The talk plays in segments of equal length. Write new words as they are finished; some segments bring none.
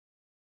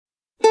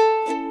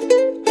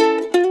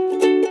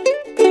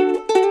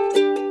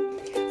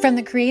From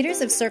the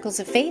creators of Circles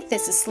of Faith,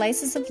 this is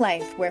Slices of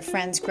Life, where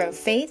friends grow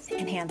faith,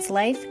 enhance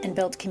life, and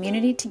build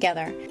community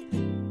together.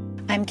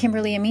 I'm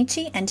Kimberly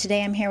Amici, and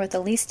today I'm here with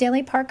Elise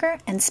Daly Parker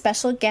and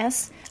special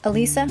guest,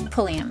 Elisa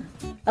Pulliam.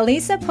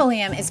 Elisa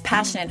Pulliam is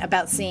passionate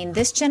about seeing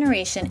this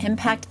generation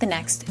impact the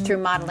next through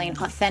modeling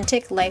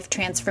authentic life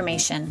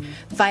transformation,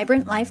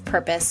 vibrant life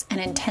purpose,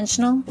 and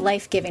intentional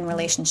life-giving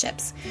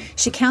relationships.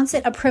 She counts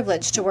it a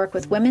privilege to work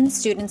with women,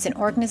 students, and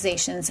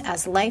organizations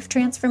as life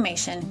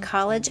transformation,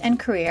 college and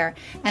career,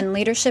 and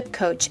leadership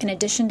coach, in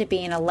addition to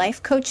being a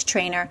life coach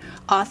trainer,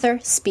 author,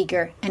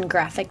 speaker, and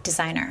graphic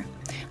designer.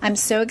 I'm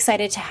so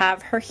excited to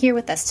have her here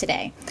with us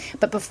today.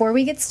 But before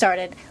we get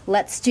started,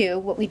 let's do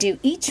what we do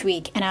each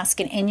week and ask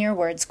an In Your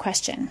Words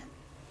question.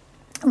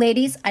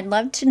 Ladies, I'd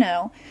love to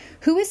know,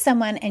 who is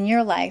someone in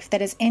your life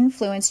that has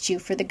influenced you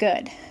for the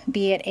good?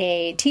 Be it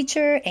a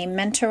teacher, a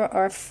mentor,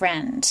 or a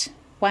friend.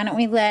 Why don't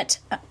we let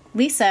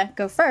Lisa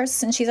go first,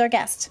 since she's our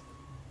guest?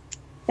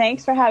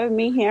 Thanks for having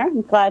me here.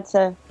 I'm glad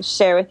to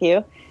share with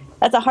you.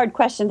 That's a hard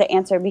question to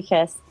answer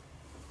because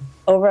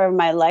over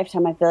my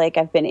lifetime, I feel like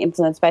I've been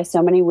influenced by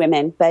so many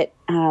women, but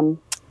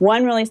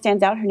one really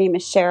stands out. Her name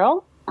is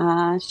Cheryl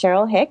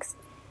Hicks.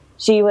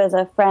 She was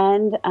a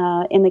friend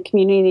in the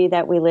community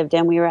that we lived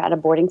in. We were at a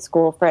boarding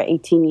school for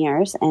 18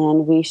 years,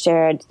 and we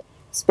shared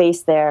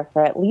space there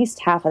for at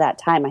least half of that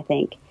time, I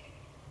think.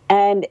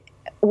 And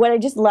what I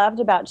just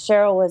loved about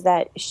Cheryl was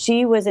that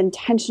she was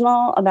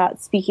intentional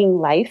about speaking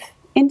life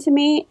into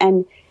me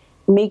and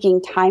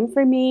making time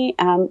for me.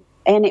 And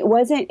it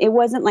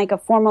wasn't like a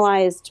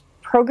formalized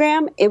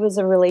program. It was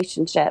a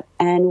relationship,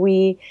 and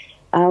we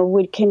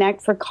would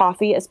connect for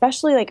coffee,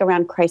 especially like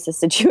around crisis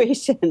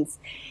situations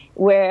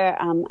where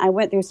I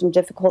went through some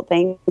difficult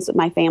things with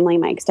my family,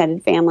 my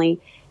extended family.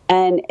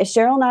 And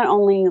Cheryl not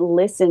only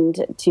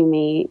listened to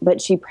me,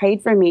 but she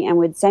prayed for me and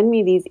would send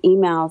me these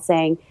emails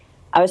saying,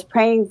 I was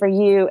praying for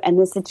you and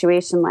this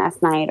situation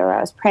last night, or I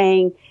was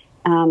praying,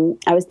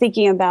 I was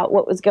thinking about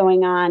what was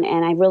going on,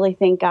 and I really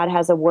think God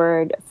has a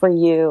word for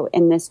you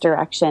in this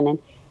direction. And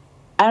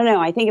I don't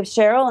know, I think of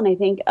Cheryl and I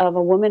think of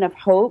a woman of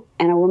hope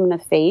and a woman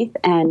of faith.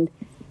 And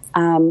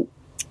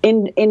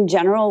in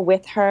general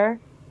with her,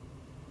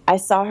 I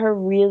saw her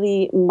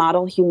really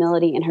model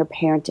humility in her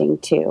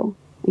parenting too.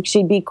 Like,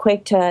 she'd be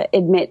quick to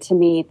admit to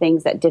me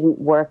things that didn't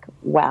work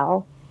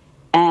well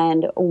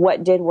and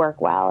what did work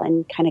well,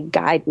 and kind of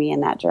guide me in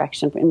that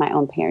direction in my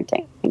own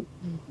parenting. Oh,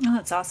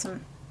 that's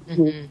awesome.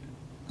 Mm-hmm.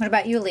 What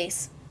about you,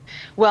 Elise?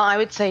 Well, I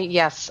would say,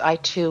 yes, I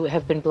too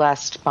have been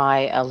blessed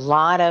by a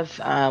lot of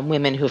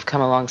women who've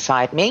come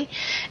alongside me.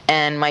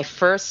 And my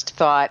first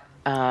thought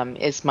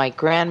is my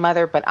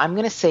grandmother, but I'm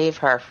going to save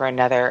her for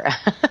another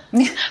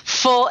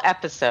full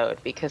episode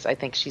because I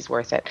think she's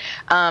worth it.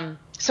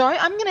 So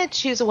I'm going to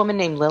choose a woman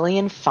named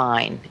Lillian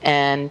Fine.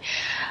 And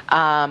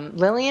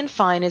Lillian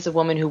Fine is a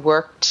woman who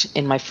worked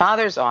in my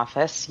father's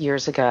office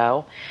years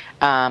ago.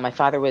 My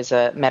father was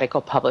a medical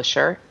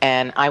publisher,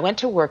 and I went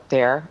to work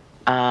there.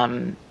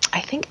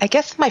 I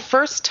guess my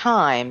first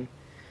time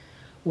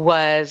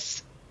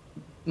was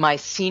my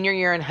senior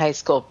year in high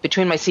school,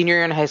 between my senior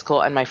year in high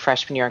school and my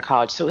freshman year in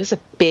college. So it was a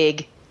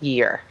big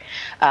year,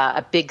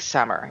 a big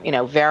summer,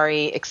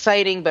 very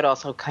exciting, but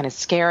also kind of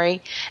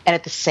scary. And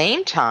at the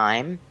same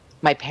time,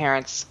 my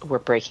parents were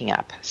breaking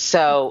up.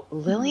 So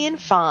Lillian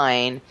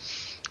Fine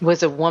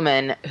was a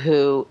woman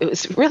who, it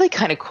was really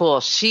kind of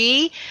cool.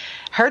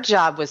 Her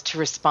job was to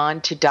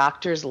respond to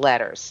doctors'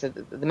 letters. So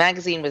the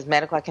magazine was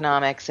Medical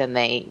Economics, and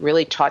they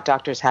really taught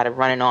doctors how to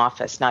run an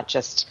office, not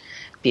just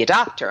be a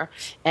doctor.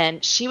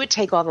 And she would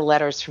take all the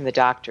letters from the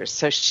doctors.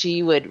 So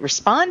she would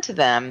respond to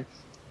them.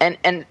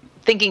 And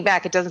thinking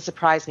back, it doesn't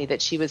surprise me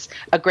that she was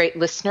a great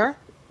listener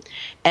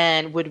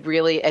and would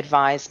really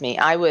advise me.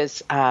 I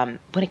was, when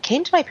it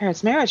came to my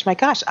parents' marriage, my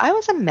gosh, I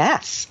was a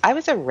mess. I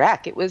was a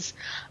wreck. It was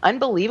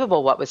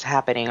unbelievable what was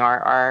happening.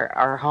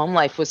 Our home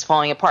life was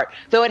falling apart,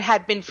 though it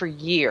had been for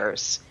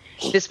years.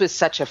 This was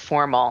such a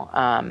formal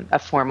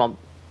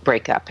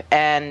breakup.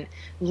 And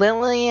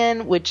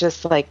Lillian would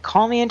just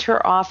call me into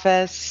her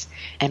office,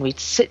 and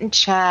we'd sit and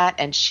chat.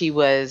 And she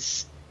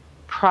was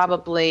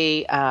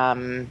probably,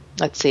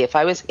 let's see, if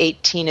I was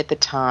 18 at the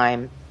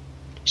time,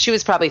 she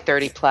was probably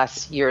 30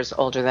 plus years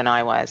older than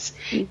I was.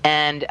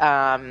 And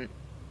my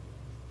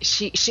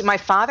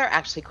father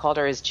actually called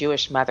her his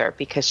Jewish mother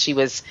because she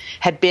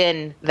had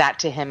been that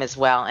to him as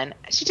well. And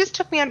she just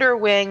took me under her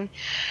wing,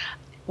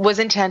 was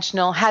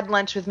intentional, had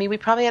lunch with me. We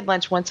probably had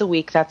lunch once a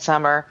week that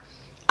summer.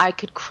 I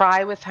could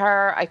cry with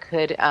her.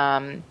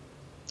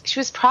 She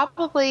was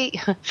probably,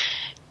 now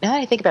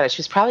that I think about it, she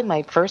was probably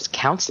my first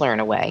counselor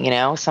in a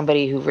way,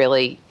 somebody who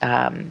really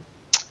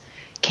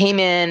came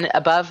in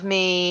above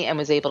me and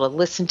was able to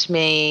listen to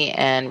me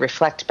and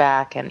reflect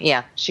back. And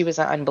yeah, she was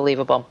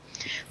unbelievable.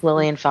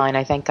 Lillian Fine,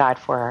 I thank God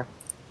for her.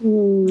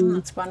 Oh,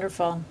 that's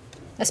wonderful.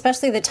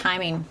 Especially the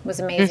timing was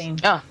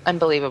amazing. Oh,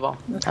 unbelievable.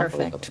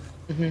 Perfect.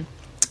 Unbelievable.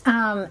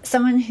 Mm-hmm.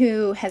 Someone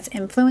who has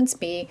influenced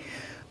me,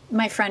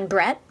 my friend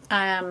Brett,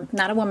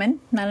 not a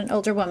woman, not an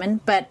older woman,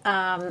 but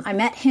I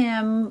met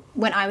him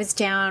when I was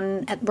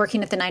down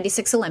working at the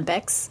 96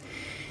 Olympics.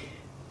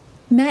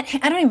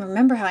 I don't even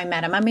remember how I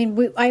met him. I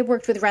mean, I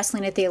worked with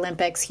wrestling at the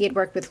Olympics. He had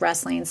worked with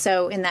wrestling.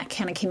 So in that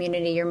kind of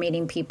community, you're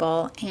meeting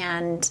people.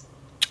 And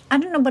I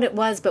don't know what it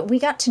was, but we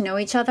got to know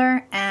each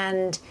other.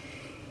 And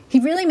he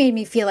really made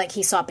me feel like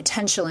he saw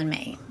potential in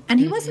me. And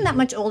he wasn't that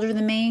much older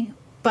than me,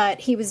 but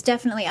he was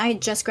definitely, I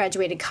had just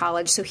graduated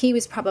college. So he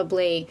was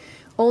probably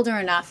older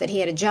enough that he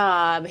had a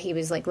job. He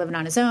was like living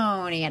on his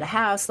own. He had a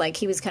house. Like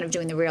he was kind of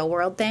doing the real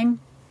world thing.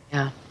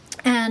 Yeah.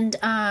 And,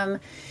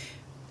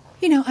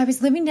 you know, I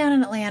was living down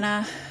in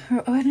Atlanta. I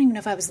don't even know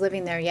if I was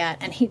living there yet.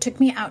 And he took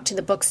me out to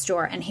the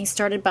bookstore and he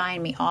started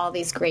buying me all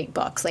these great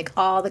books, like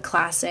all the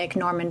classic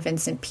Norman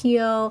Vincent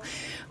Peale,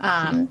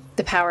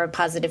 The Power of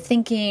Positive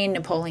Thinking,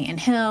 Napoleon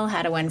Hill,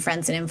 How to Win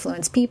Friends and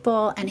Influence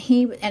People. And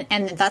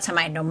and at that time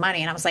I had no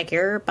money. And I was like,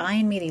 you're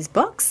buying me these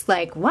books?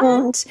 Like,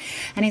 what?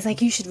 And he's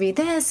like, you should read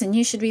this and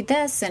you should read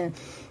this. And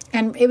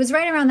it was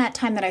right around that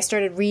time that I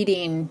started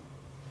reading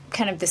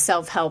kind of the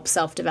self-help,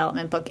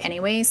 self-development book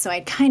anyway. So I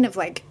kind of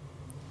like,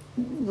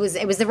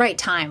 it was the right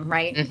time,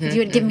 right? If you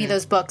had given me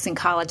those books in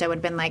college, I would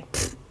have been like,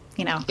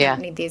 you know, I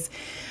don't need these.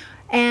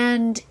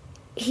 And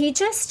he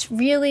just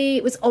really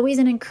was always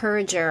an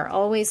encourager,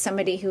 always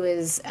somebody who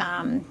is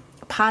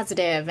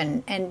positive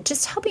and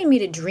just helping me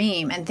to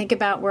dream and think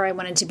about where I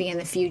wanted to be in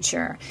the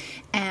future.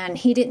 And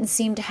he didn't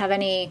seem to have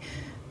any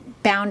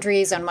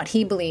boundaries on what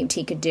he believed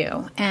he could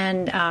do.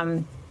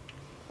 And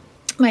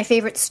my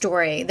favorite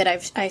story that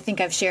I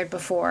think I've shared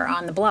before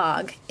on the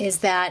blog is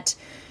that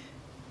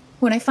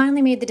when I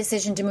finally made the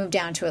decision to move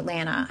down to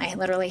Atlanta, I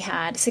literally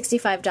had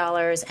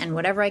 $65 and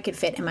whatever I could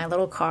fit in my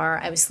little car.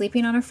 I was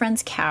sleeping on a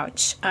friend's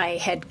couch. I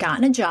had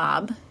gotten a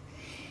job,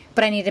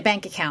 but I needed a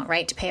bank account,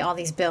 right, to pay all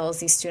these bills,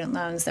 these student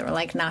loans that were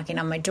like knocking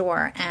on my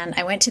door. And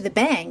I went to the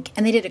bank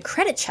and they did a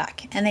credit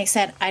check and they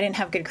said I didn't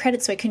have good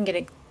credit, so I couldn't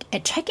get a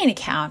checking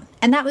account.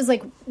 And that was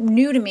like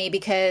new to me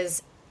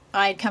because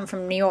I'd come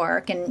from New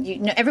York and you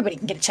know everybody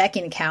can get a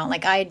checking account.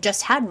 Like I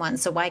just had one,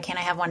 so why can't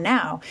I have one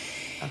now?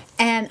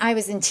 And I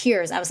was in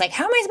tears. I was like,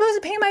 how am I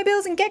supposed to pay my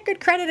bills and get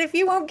good credit if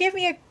you won't give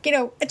me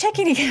a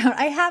checking account?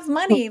 I have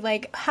money.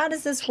 Like, how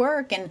does this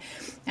work? And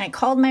I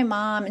called my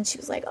mom and she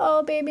was like,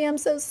 oh baby, I'm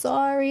so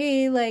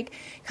sorry. Like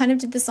kind of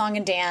did the song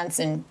and dance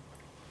and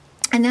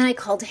then I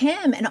called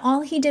him, and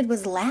all he did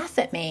was laugh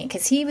at me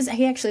because he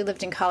actually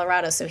lived in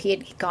Colorado, so he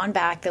had gone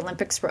back. The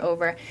Olympics were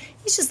over.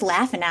 He's just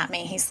laughing at me.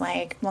 He's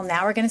like, well,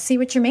 now we're going to see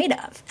what you're made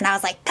of. And I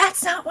was like,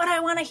 that's not what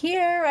I want to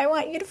hear. I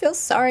want you to feel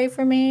sorry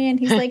for me.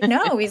 And he's like,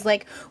 no. He's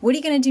like, what are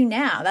you going to do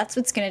now? That's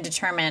what's going to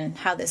determine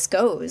how this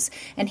goes.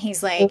 And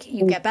he's like,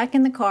 you get back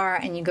in the car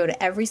and you go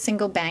to every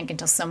single bank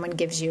until someone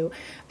gives you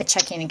a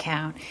checking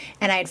account.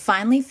 And I had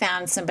finally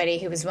found somebody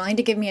who was willing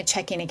to give me a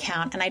checking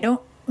account, and I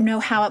don't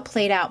know how it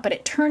played out, but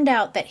it turned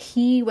out that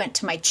he went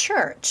to my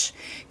church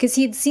because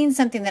he had seen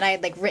something that I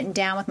had like written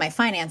down with my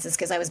finances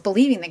because I was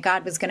believing that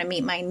God was going to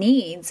meet my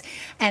needs.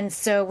 And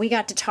so we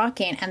got to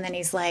talking, and then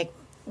he's like,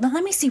 well,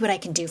 let me see what I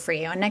can do for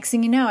you. And next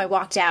thing you know, I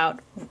walked out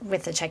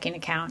with a checking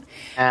account.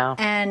 Wow.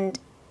 And,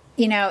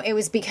 you know, it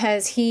was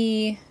because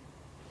he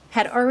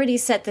had already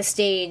set the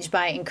stage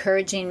by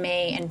encouraging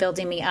me and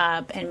building me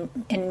up and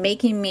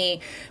making me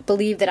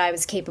believe that I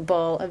was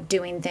capable of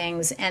doing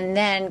things. And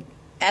then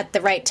at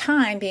the right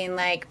time being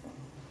like,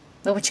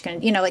 well, what you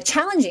gonna, you know, like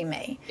challenging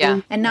me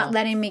and not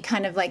letting me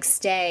kind of like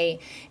stay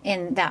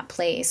in that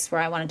place where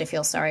I wanted to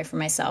feel sorry for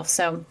myself.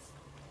 So,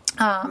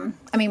 I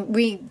mean,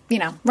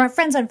 we're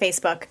friends on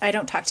Facebook. I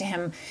don't talk to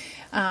him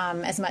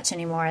as much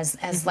anymore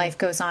as life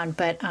goes on,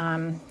 but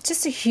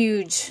just a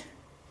huge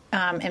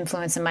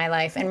influence in my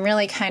life and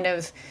really kind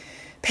of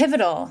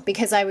pivotal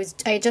because I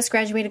had just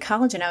graduated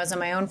college and I was on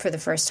my own for the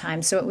first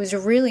time. So it was a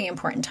really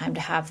important time to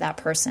have that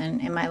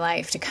person in my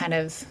life to kind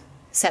of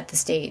set the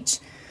stage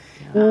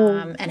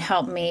and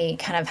help me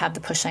kind of have the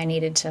push I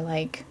needed to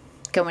like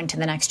go into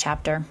the next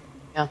chapter.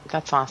 Yeah,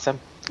 that's awesome.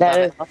 That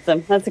is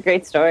awesome. That's a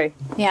great story.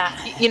 Yeah.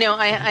 You know,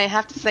 I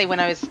have to say, when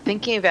I was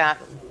thinking about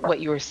what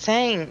you were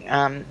saying,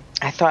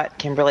 I thought,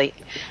 Kimberly,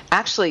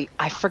 actually,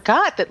 I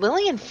forgot that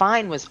Lillian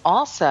Fine was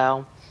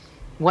also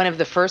one of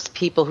the first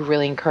people who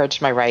really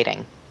encouraged my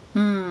writing.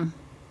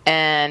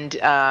 And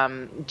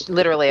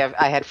literally,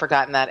 I had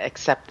forgotten that,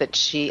 except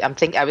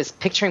that I was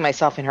picturing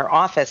myself in her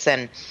office,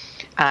 and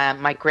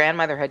my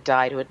grandmother had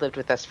died, who had lived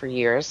with us for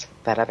years,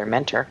 that other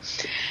mentor.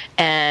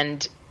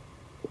 And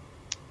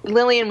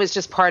Lillian was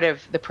just part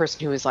of the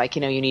person who was like,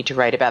 you know, you need to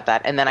write about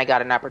that. And then I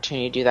got an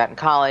opportunity to do that in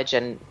college,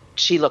 and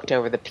she looked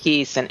over the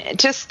piece, and it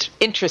just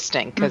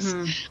interesting because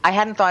I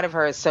hadn't thought of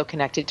her as so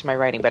connected to my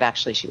writing, but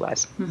actually she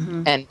was.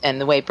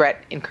 And the way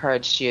Brett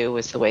encouraged you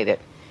was the way that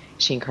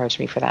she encouraged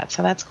me for that.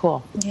 So that's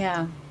cool.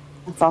 Yeah.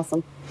 That's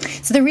awesome.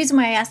 So the reason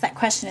why I asked that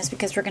question is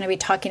because we're going to be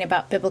talking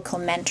about biblical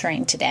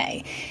mentoring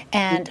today.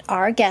 And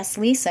our guest,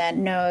 Lisa,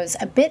 knows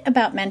a bit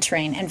about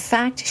mentoring. In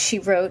fact, she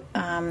wrote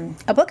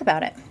a book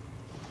about it.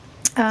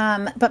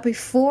 But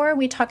before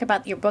we talk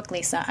about your book,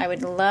 Lisa, I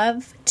would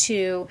love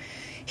to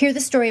hear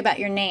the story about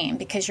your name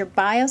because your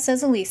bio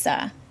says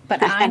Elisa,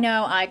 but I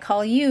know I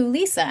call you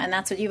Lisa, and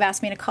that's what you've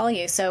asked me to call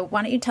you. So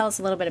why don't you tell us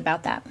a little bit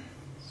about that?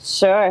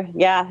 Sure.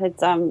 Yeah,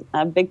 it's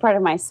a big part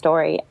of my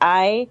story.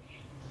 I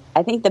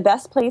think the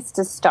best place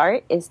to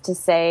start is to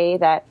say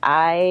that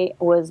I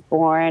was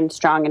born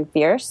strong and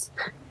fierce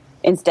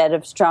instead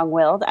of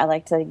strong-willed. I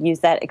like to use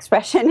that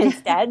expression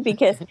instead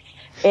because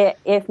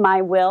if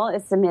my will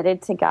is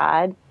submitted to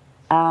God,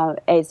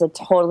 it's a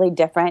totally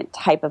different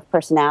type of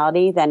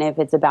personality than if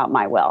it's about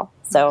my will.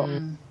 So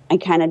I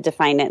kind of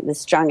define it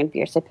as strong and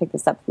fierce. I picked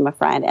this up from a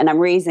friend, and I'm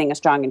raising a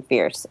strong and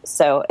fierce.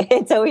 So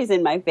it's always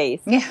in my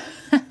face. Yeah.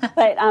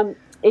 But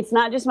it's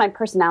not just my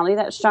personality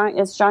that is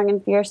strong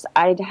and fierce.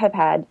 I have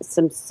had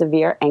some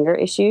severe anger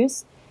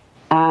issues.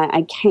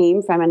 I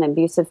came from an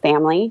abusive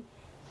family,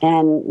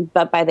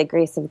 but by the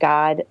grace of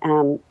God,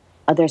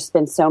 there's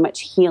been so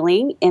much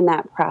healing in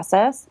that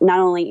process, not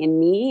only in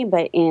me,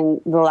 but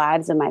in the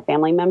lives of my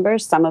family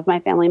members, some of my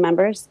family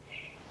members.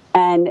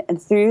 And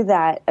through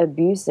that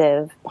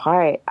abusive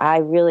part, I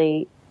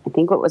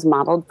think what was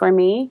modeled for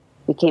me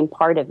became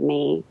part of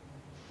me.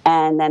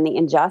 And then the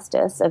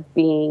injustice of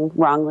being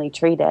wrongly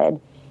treated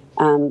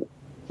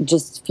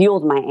just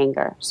fueled my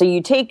anger. So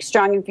you take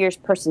strong and fierce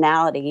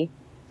personality,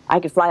 I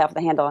could fly off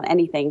the handle on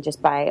anything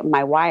just by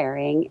my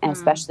wiring, and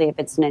especially if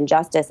it's an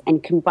injustice,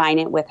 and combine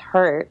it with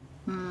hurt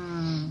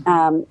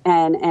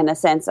and a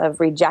sense of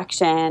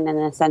rejection and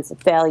a sense of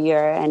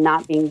failure and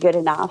not being good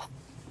enough.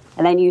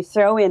 And then you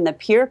throw in the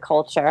peer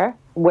culture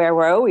where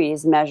we're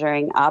always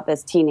measuring up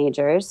as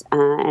teenagers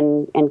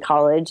and in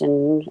college,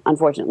 and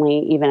unfortunately,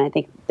 even I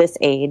think this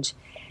age.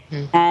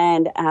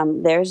 And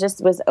there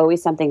just was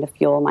always something to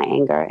fuel my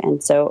anger.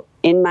 And so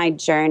in my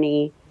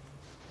journey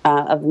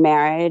of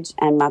marriage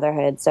and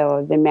motherhood, so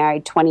I've been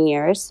married 20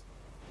 years,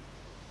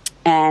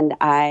 and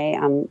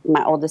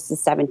my oldest is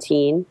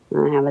 17.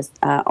 I have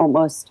a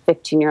almost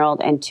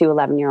 15-year-old and two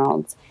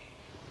 11-year-olds.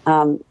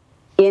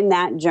 In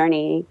that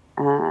journey,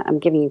 I'm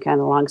giving you kind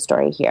of a long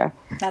story here.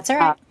 That's all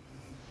right.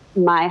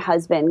 My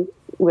husband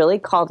really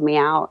called me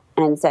out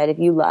and said, if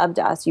you loved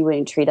us, you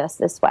wouldn't treat us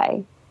this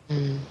way.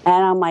 And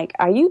I'm like,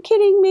 are you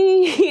kidding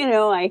me?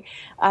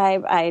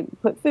 I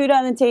put food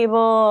on the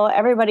table,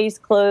 everybody's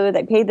clothed,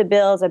 I pay the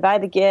bills, I buy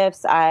the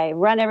gifts, I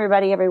run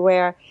everybody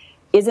everywhere.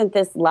 Isn't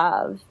this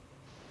love?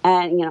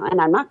 And, and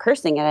I'm not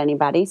cursing at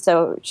anybody.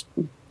 So,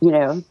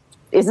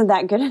 isn't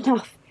that good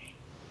enough?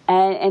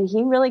 And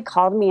he really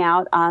called me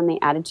out on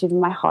the attitude of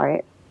my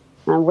heart.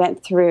 I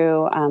went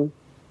through,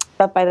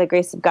 but by the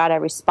grace of God, I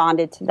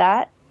responded to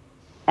that,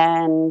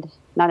 and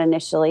not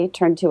initially,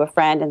 turned to a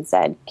friend and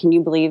said, can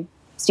you believe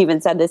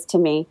Stephen said this to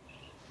me?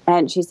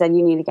 And she said,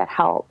 you need to get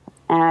help.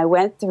 And I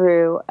went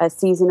through a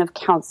season of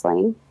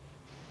counseling,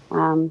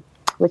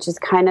 which is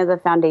kind of the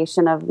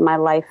foundation of my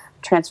life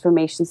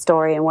transformation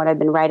story and what I've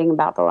been writing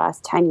about the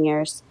last 10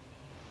 years.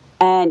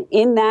 And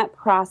in that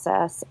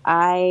process,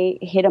 I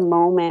hit a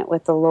moment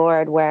with the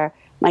Lord where I'm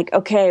like,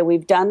 okay,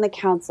 we've done the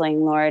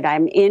counseling, Lord.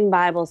 I'm in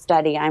Bible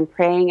study. I'm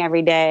praying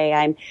every day.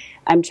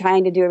 I'm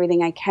trying to do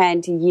everything I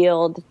can to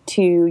yield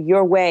to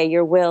your way,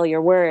 your will,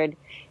 your word.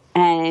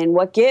 And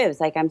what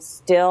gives? I'm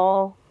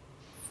still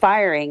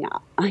firing,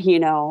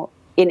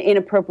 in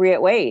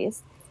inappropriate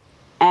ways.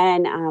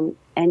 And I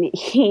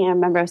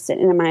remember I was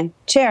sitting in my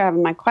chair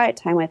having my quiet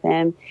time with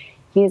him.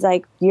 He's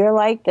like, you're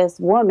like this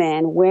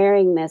woman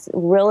wearing this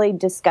really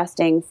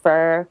disgusting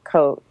fur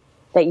coat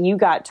that you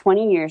got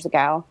 20 years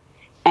ago,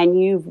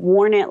 and you've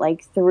worn it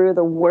through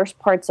the worst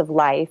parts of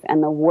life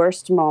and the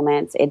worst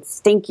moments. It's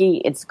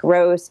stinky, it's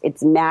gross,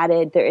 it's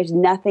matted. There is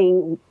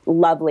nothing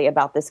lovely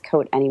about this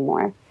coat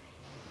anymore.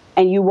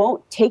 And you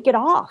won't take it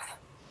off.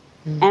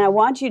 And I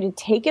want you to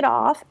take it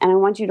off, and I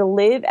want you to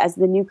live as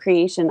the new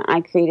creation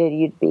I created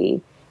you to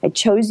be. I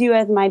chose you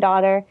as my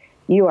daughter.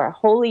 You are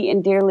holy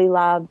and dearly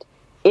loved.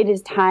 It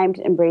is time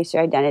to embrace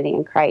your identity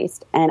in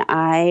Christ. And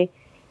I'm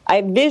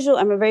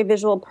a very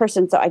visual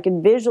person, so I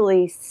could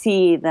visually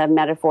see the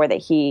metaphor that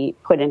he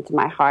put into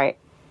my heart.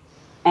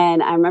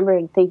 And I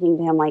remember thinking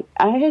to him,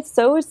 it's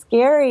so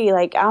scary.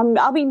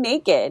 I'll be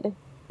naked.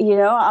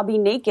 I'll be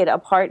naked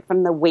apart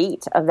from the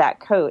weight of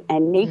that coat,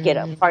 and naked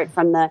apart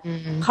from the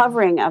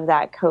covering of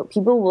that coat.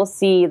 People will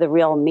see the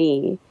real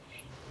me.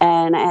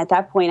 And at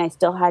that point, I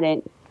still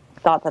hadn't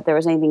thought that there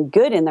was anything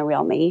good in the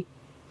real me.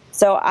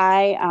 So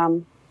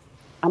I'm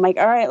like,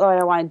 all right, Lord,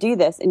 I want to do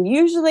this. And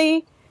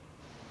usually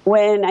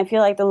when I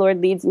feel like the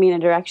Lord leads me in a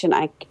direction,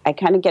 I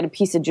kind of get a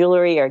piece of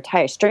jewelry or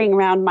tie a string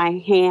around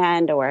my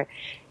hand, or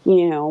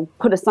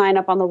put a sign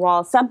up on the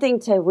wall, something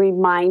to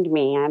remind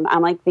me.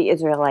 I'm like the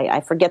Israelite.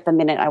 I forget the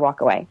minute I walk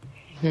away.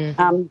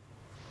 And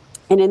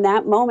in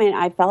that moment,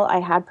 I felt I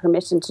had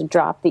permission to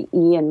drop the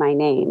E in my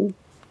name.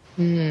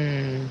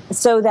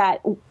 So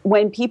that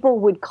when people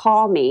would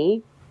call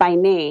me by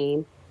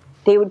name,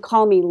 they would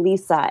call me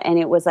Lisa. And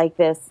it was like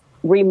this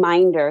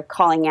reminder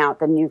calling out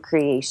the new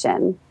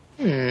creation.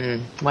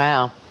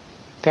 Wow.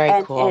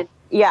 Very cool.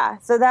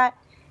 So that,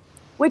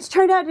 which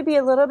turned out to be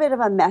a little bit of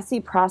a messy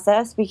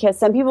process because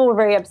some people were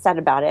very upset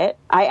about it.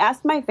 I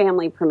asked my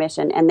family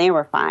permission, and they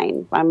were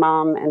fine. My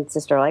mom and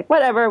sister were like,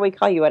 whatever, we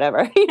call you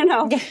whatever,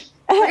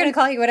 We're going to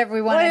call you whatever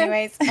we want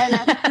anyways. And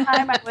at the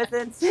time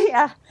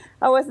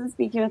I wasn't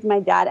speaking with my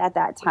dad at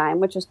that time,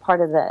 which was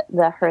part of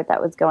the hurt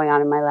that was going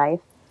on in my life.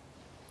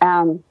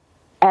 And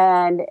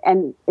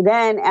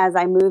then as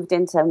I moved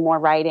into more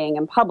writing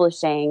and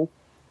publishing,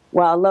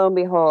 well, lo and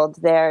behold,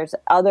 there's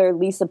other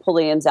Lisa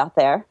Pulliams out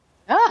there.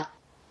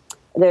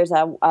 There's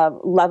a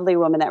lovely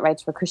woman that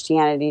writes for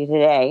Christianity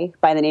Today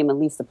by the name of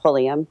Lisa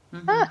Pulliam.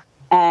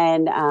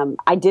 And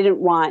I didn't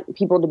want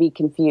people to be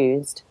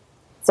confused.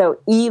 So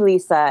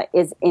Lisa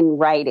is in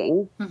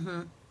writing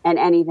and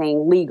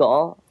anything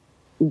legal,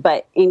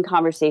 but in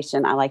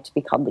conversation, I like to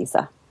be called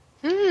Lisa.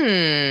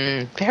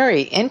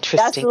 Very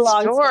interesting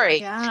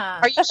story. Yeah.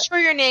 Are you sure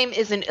your name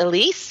isn't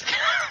Elise?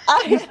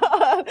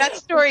 That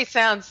story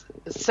sounds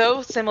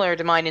so similar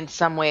to mine in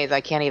some ways.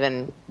 I can't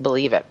even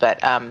believe it, but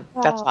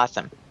that's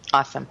awesome.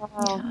 Awesome.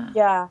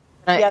 Yeah.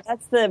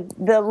 That's the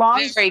long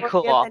very story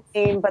cool. of the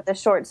name, but the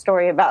short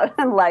story about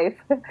life.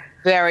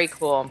 Very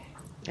cool.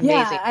 Amazing.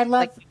 Yeah, I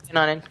love. You've been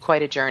on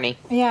quite a journey.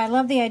 Yeah, I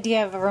love the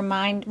idea of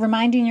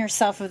reminding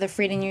yourself of the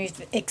freedom you've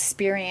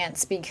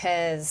experienced,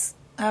 because,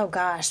 oh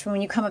gosh,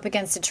 when you come up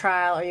against a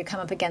trial or you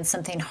come up against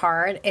something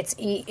hard, it's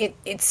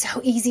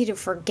so easy to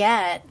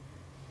forget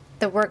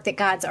the work that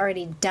God's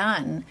already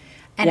done.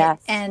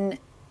 And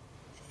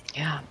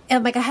Yeah.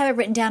 And like I have it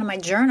written down in my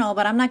journal,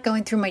 but I'm not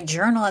going through my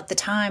journal at the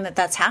time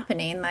that's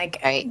happening. Like,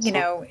 you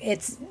know,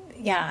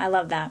 I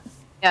love that.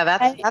 Yeah,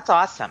 that's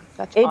awesome.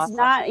 It's awesome.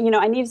 Not,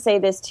 I need to say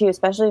this too,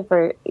 especially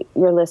for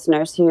your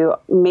listeners who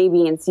may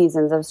be in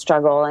seasons of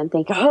struggle and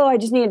think, oh, I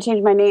just need to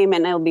change my name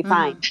and it'll be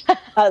fine.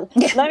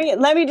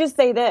 Let me just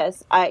say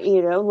this.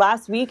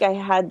 Last week I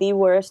had the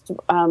worst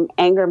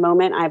anger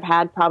moment I've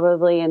had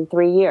probably in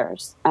 3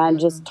 years, and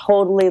just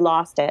totally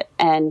lost it.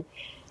 And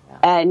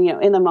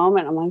in the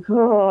moment, I'm like,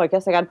 oh, I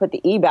guess I got to put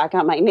the E back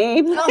on my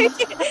name.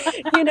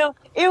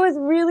 It was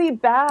really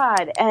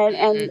bad.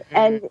 And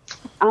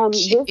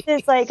this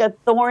is like a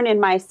thorn in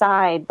my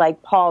side,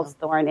 like Paul's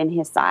thorn in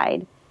his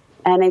side.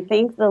 And I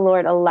think the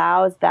Lord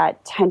allows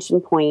that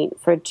tension point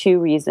for 2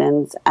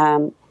 reasons.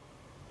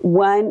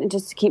 One,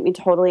 just to keep me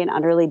totally and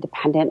utterly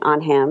dependent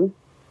on him.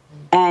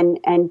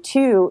 And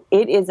 2,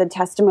 it is a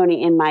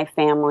testimony in my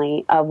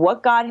family of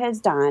what God has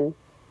done,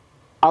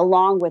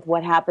 along with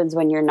what happens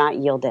when you're not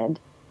yielded.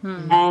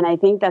 And I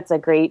think that's a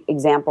great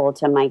example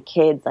to my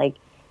kids. Like,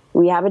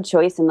 we have a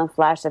choice in the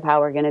flesh of how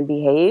we're going to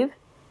behave.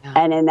 Yeah.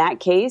 And in that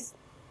case,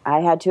 I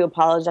had to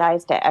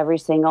apologize to every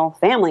single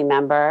family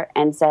member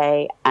and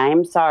say,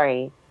 I'm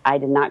sorry, I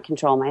did not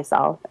control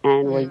myself,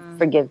 and would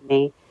forgive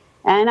me.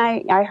 And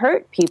I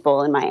hurt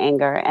people in my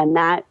anger, and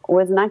that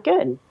was not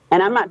good.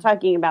 And I'm not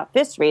talking about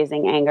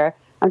fist-raising anger.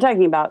 I'm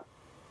talking about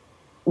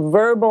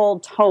verbal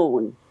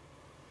tone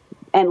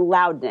and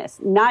loudness.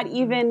 Not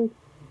even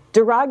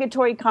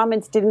derogatory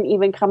comments didn't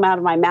even come out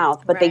of my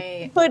mouth, but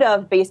they could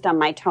have based on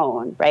my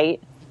tone,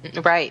 right?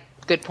 Right.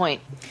 Good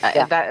point.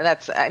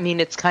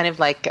 It's kind of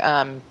like,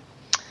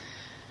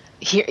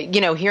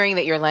 hearing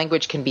that your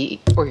language can be,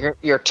 or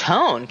your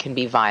tone can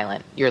be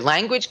violent. Your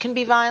language can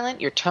be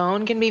violent. Your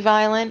tone can be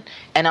violent.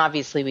 And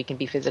obviously we can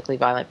be physically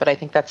violent, but I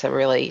think that's a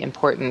really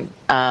important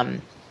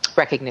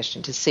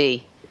recognition to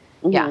see.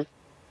 Mm-hmm.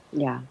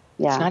 Yeah.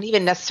 It's not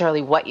even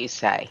necessarily what you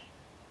say.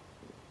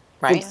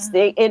 Right.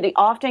 It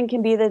often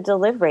can be the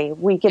delivery.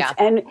 We can,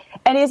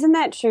 and isn't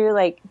that true?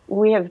 Like,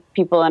 we have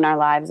people in our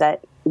lives that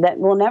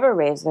will never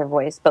raise their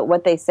voice, but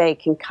what they say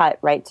can cut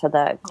right to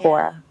the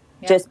core,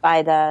 just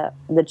by the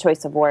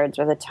choice of words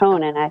or the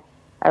tone. And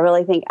I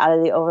really think out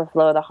of the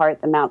overflow of the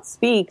heart, the mouth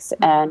speaks.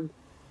 And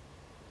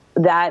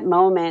that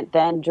moment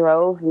then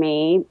drove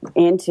me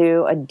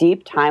into a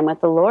deep time with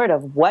the Lord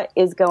of what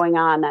is going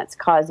on that's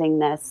causing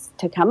this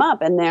to come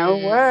up. And there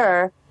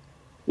were,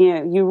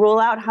 you rule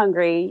out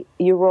hungry,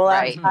 you rule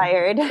out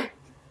tired,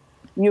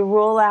 you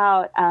rule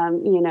out,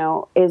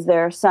 is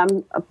there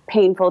some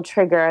painful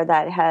trigger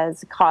that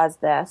has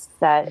caused this,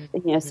 that,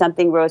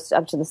 something rose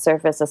up to the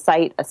surface, a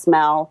sight, a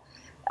smell,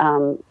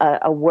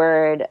 a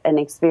word, an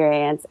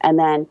experience. And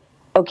then,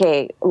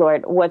 okay,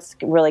 Lord, what's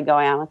really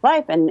going on with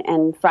life?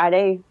 And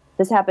Friday,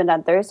 this happened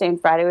on Thursday, and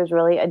Friday was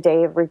really a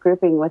day of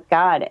regrouping with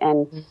God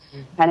and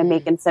kind of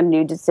making some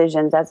new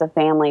decisions as a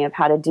family of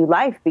how to do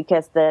life,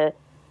 because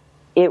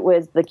it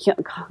was the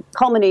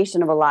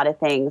culmination of a lot of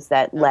things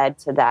that led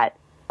to that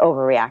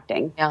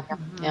overreacting.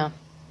 Yeah.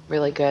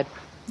 Really good.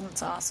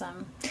 That's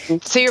awesome.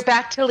 So you're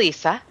back to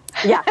Lisa.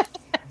 Yeah.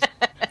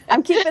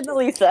 I'm keeping the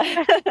Lisa.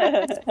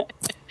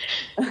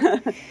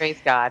 Praise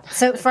God.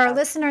 So for our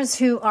listeners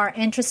who are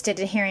interested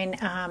in hearing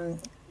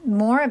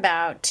more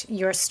about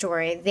your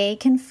story, they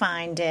can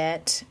find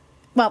it.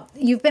 Well,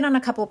 you've been on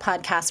a couple of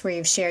podcasts where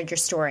you've shared your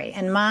story,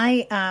 and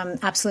my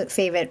absolute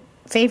favorite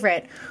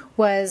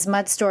was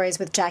Mud Stories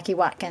with Jackie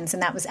Watkins,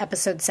 and that was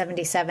episode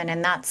 77,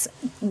 and that's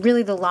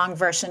really the long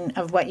version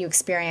of what you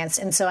experienced.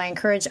 And so I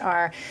encourage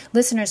our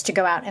listeners to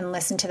go out and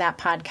listen to that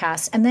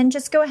podcast, and then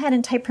just go ahead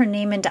and type her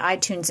name into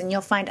iTunes, and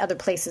you'll find other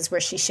places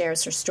where she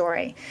shares her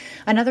story.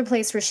 Another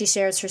place where she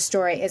shares her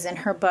story is in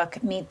her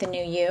book, Meet the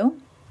New You.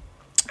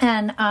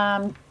 And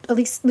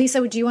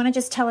Lisa, do you want to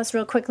just tell us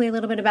real quickly a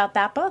little bit about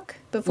that book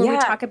before we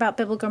talk about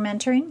biblical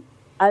mentoring?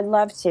 I'd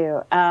love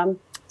to.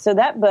 So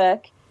that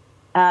book,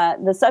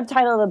 the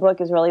subtitle of the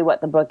book is really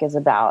what the book is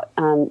about.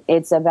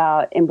 It's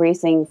about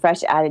embracing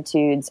fresh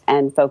attitudes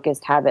and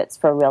focused habits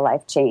for real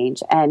life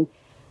change. And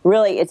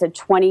really, it's a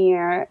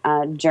 20-year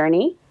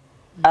journey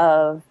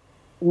of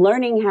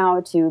learning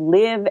how to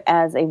live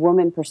as a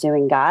woman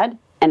pursuing God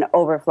and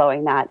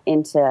overflowing that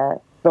into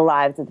the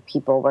lives of the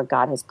people where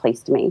God has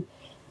placed me.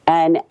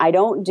 And I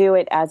don't do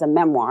it as a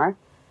memoir,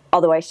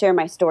 although I share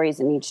my stories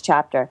in each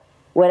chapter.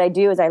 What I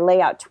do is I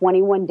lay out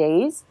 21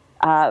 days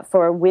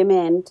for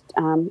women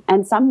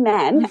and some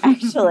men,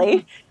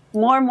 actually.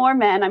 more and more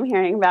men I'm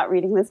hearing about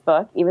reading this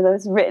book, even though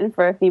it's written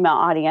for a female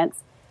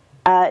audience,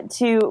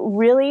 to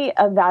really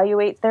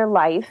evaluate their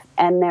life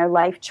and their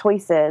life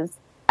choices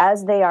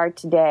as they are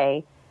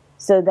today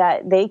so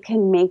that they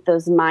can make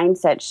those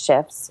mindset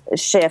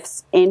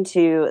shifts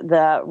into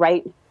the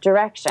right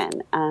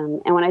direction.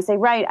 And when I say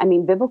right, I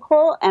mean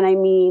biblical, and I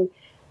mean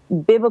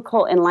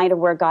biblical in light of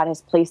where God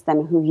has placed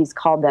them, who he's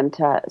called them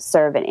to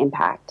serve and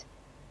impact.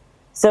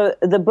 So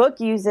the book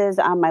uses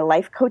my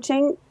life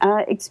coaching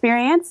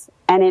experience,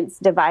 and it's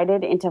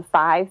divided into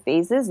 5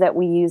 phases that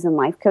we use in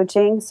life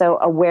coaching. So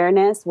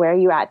awareness, where are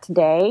you at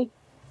today?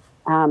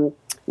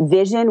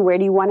 Vision, where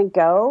do you want to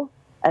go?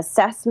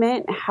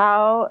 Assessment,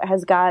 how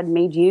has God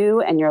made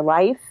you and your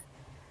life?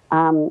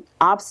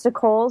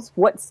 Obstacles,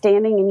 what's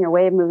standing in your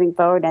way of moving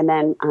forward? And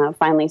then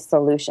finally,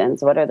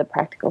 solutions. What are the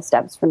practical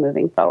steps for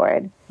moving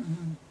forward?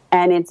 Mm-hmm.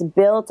 And it's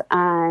built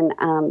on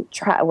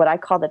what I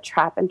call the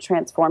trap and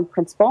transform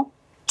principle.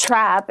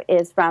 Trap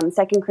is from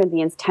 2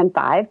 Corinthians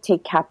 10:5,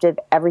 take captive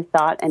every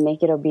thought and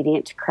make it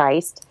obedient to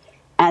Christ.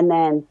 And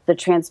then the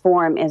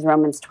transform is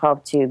Romans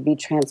 12:2, be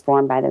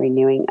transformed by the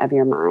renewing of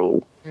your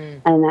mind.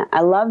 Mm. And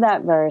I love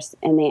that verse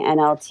in the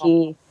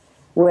NLT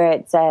where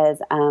it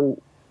says,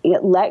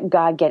 let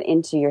God get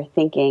into your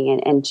thinking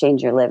and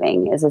change your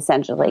living is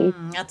essentially.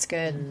 That's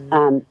good.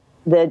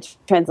 The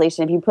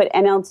translation, if you put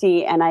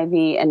NLT,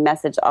 NIV, and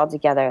Message all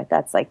together,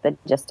 that's like the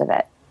gist of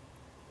it.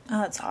 Oh,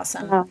 that's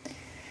awesome.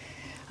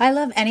 I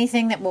love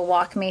anything that will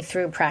walk me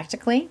through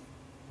practically.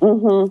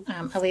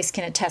 Mm-hmm. Elise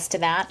can attest to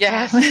that.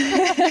 Yes.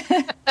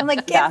 I'm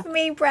like, give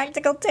me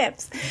practical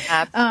tips.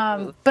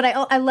 But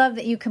I love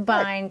that you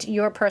combined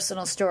your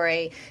personal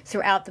story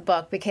throughout the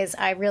book, because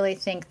I really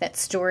think that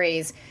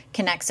stories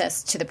connects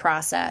us to the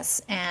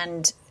process,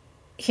 and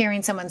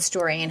hearing someone's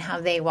story and how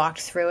they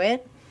walked through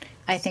it,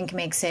 I think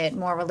makes it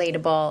more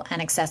relatable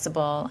and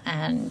accessible,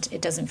 and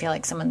it doesn't feel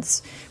like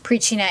someone's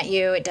preaching at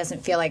you. It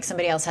doesn't feel like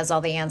somebody else has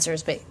all the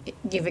answers, but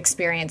you've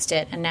experienced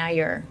it, and now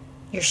you're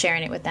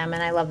sharing it with them,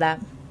 and I love that.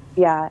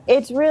 Yeah,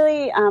 it's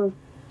really,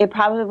 it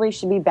probably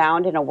should be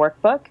bound in a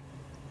workbook,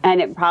 and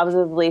it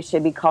probably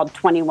should be called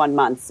 21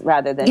 months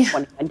rather than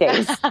 21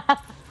 days.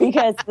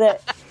 Because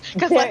let's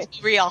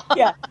be real.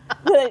 Yeah.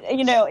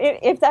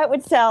 If that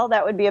would sell,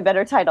 that would be a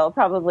better title,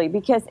 probably,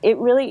 because it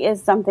really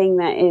is something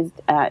that is,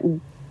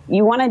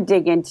 you want to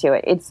dig into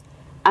it.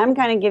 I'm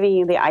kind of giving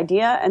you the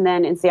idea, and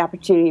then it's the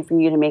opportunity for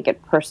you to make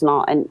it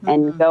personal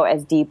and go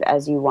as deep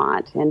as you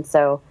want. And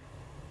so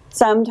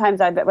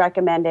sometimes I've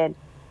recommended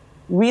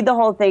read the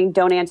whole thing,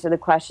 don't answer the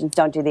questions,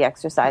 don't do the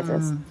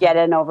exercises. Get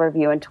an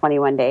overview in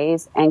 21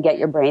 days and get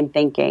your brain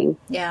thinking.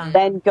 Yeah.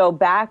 Then go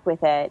back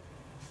with it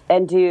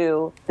and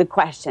do the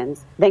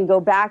questions. Then go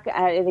back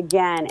at it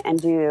again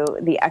and do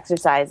the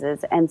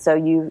exercises. And so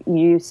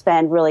you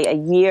spend really a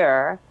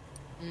year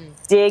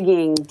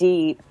digging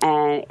deep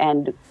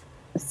and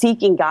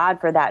seeking God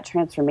for that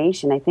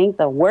transformation. I think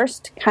the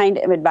worst kind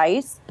of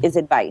advice is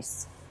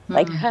advice.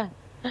 Like,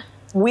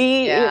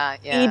 we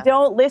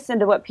don't listen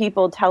to what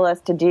people tell us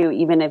to do,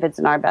 even if it's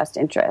in our best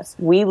interest.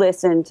 We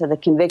listen to the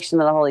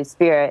conviction of the Holy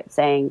Spirit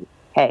saying,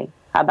 hey,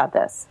 how about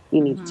this?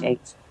 You need to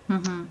change.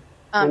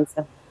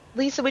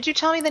 Lisa, would you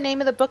tell me the name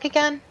of the book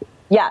again?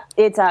 Yeah,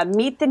 it's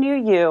Meet the New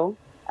You,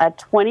 a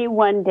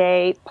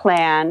 21-day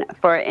plan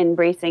for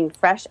embracing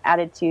fresh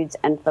attitudes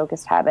and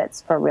focused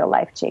habits for real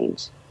life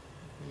change.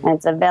 And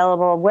it's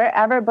available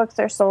wherever books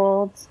are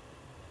sold,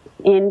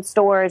 in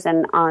stores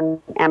and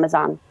on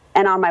Amazon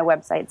and on my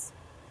websites.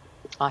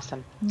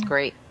 Awesome.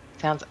 Great.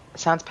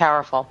 Sounds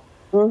powerful.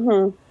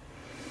 Mm-hmm.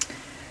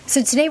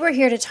 So today we're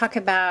here to talk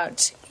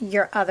about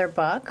your other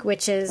book,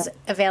 which is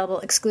available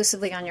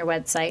exclusively on your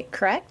website,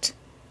 correct?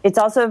 It's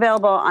also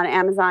available on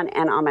Amazon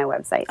and on my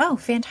website. Oh,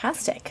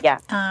 fantastic. Yeah.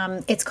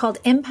 It's called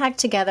Impact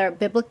Together,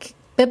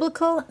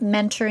 Biblical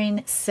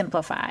Mentoring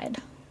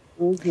Simplified.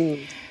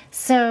 Mm-hmm.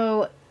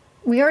 So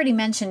we already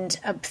mentioned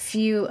a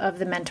few of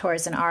the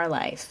mentors in our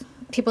life,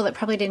 people that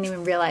probably didn't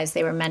even realize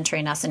they were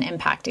mentoring us and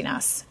impacting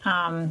us.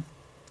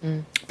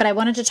 But I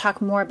wanted to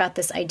talk more about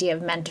this idea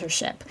of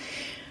mentorship.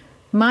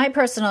 My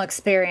personal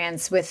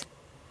experience with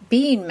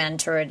being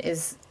mentored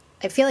is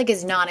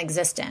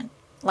non-existent.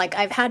 Like,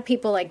 I've had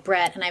people like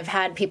Brett, and I've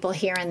had people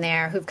here and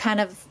there who've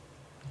kind of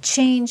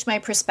changed my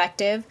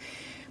perspective,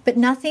 but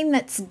nothing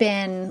that's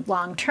been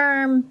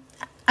long-term.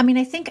 I mean,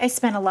 I think I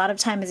spent a lot of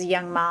time as a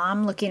young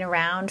mom looking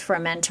around for a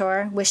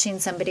mentor, wishing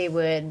somebody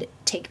would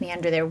take me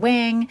under their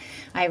wing.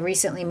 I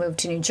recently moved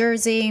to New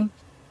Jersey.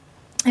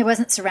 I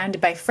wasn't surrounded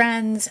by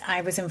friends.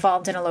 I was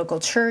involved in a local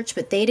church,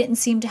 but they didn't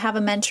seem to have a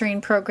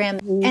mentoring program.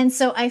 And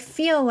so I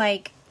feel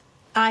like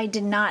I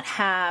did not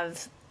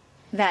have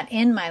that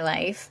in my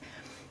life.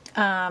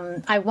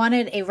 I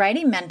wanted a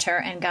writing mentor,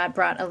 and God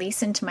brought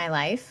Elise into my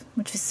life,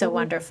 which was so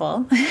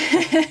wonderful.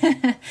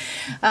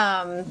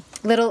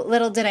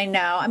 Little did I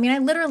know. I mean, I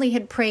literally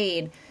had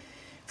prayed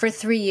for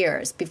 3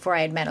 years before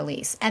I had met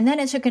Elise. And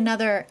then it took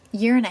another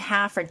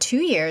 1.5 or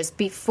 2 years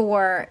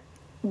before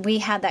we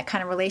had that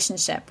kind of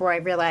relationship where I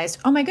realized,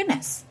 oh my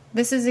goodness,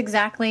 this is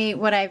exactly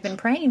what I've been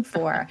praying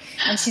for.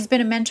 And she's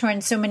been a mentor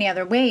in so many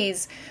other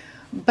ways.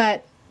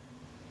 But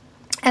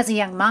as a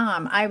young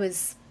mom, I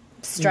was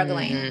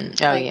struggling.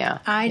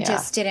 I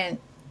just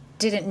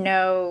didn't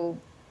know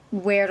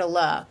where to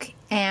look.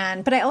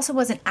 But I also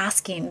wasn't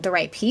asking the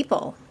right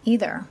people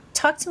either.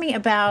 Talk to me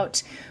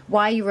about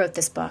why you wrote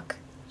this book.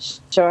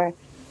 Sure.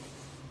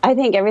 I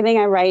think everything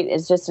I write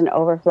is just an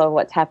overflow of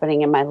what's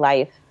happening in my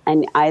life,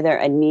 and either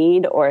a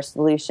need or a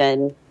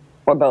solution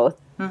or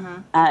both.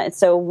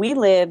 So we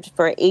lived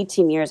for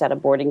 18 years at a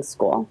boarding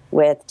school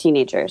with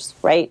teenagers,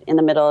 right in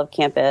the middle of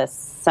campus,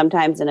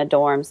 sometimes in a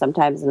dorm,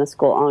 sometimes in a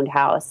school-owned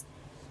house.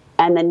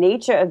 And the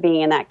nature of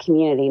being in that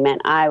community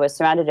meant I was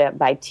surrounded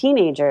by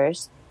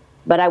teenagers,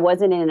 but I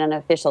wasn't in an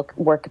official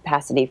work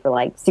capacity for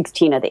like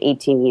 16 of the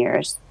 18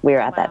 years we were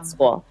at that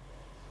school.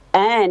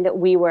 And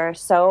we were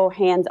so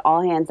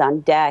all hands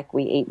on deck.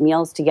 We ate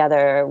meals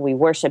together. We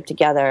worshiped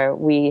together.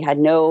 We had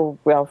no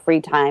real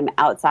free time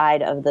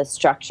outside of the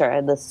structure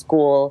of the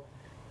school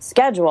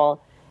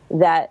schedule,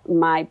 that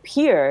my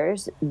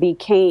peers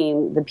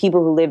became the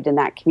people who lived in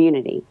that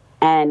community.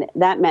 And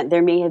that meant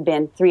there may have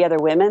been 3 other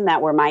women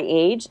that were my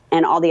age,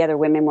 and all the other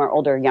women were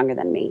older or younger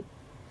than me.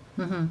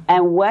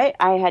 And what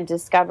I had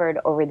discovered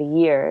over the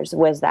years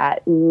was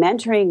that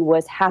mentoring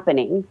was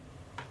happening.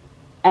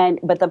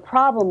 But the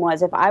problem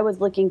was, if I was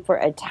looking for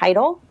a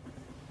title,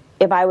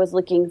 if I was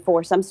looking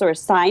for some sort of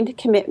signed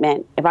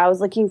commitment, if I was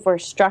looking for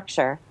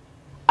structure,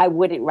 I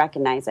wouldn't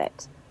recognize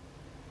it.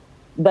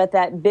 But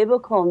that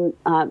biblical,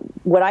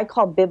 what I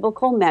call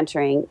biblical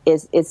mentoring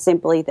is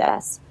simply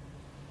this.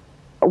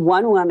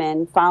 One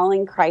woman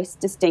following Christ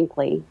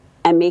distinctly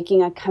and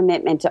making a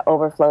commitment to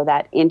overflow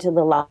that into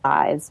the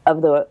lives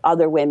of the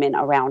other women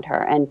around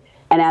her. And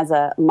as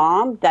a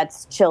mom,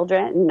 that's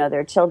children,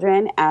 their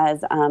children.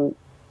 As,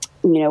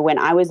 when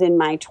I was in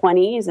my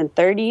 20s and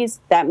 30s,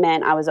 that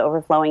meant I was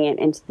overflowing it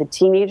into the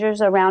teenagers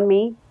around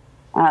me,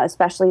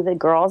 especially the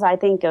girls. I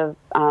think of,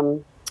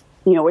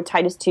 where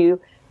Titus 2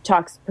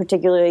 talks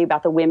particularly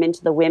about the women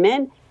to the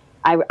women.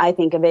 I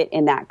think of it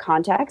in that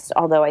context,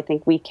 although I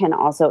think we can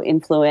also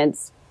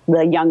influence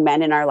the young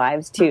men in our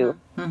lives too,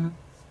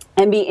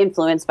 and be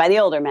influenced by the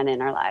older men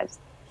in our lives.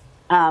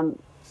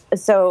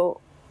 So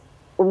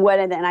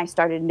what then I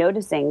started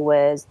noticing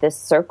was this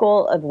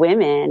circle of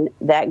women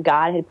that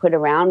God had put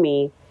around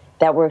me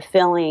that were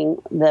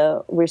filling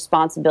the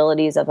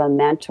responsibilities of a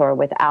mentor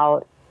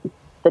without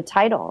the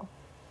title.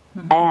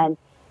 And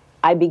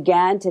I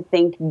began to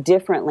think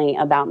differently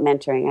about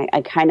mentoring.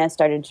 I kind of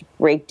started to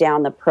break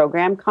down the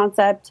program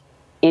concept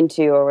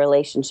into a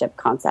relationship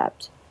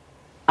concept,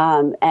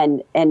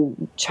 and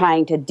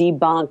trying to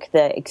debunk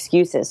the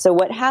excuses. So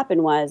what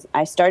happened was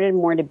I started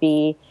more to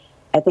be,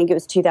 I think it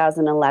was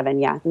 2011.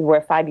 Yeah,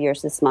 we're 5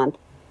 years this month.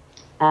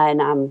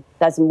 And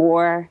that's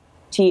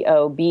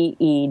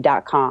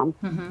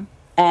moretobe.com.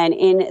 And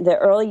in the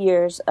early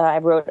years, I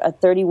wrote a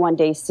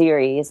 31-day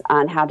series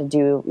on how to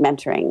do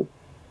mentoring.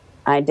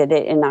 I did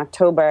it in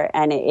October,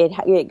 and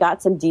it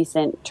got some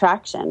decent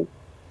traction.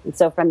 And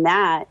so from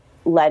that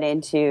led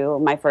into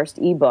my first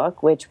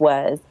ebook, which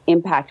was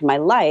Impact My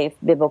Life,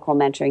 Biblical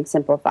Mentoring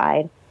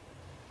Simplified,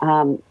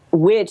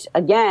 which,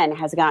 again,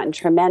 has gotten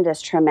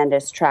tremendous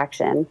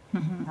traction.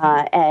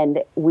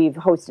 And we've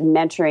hosted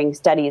mentoring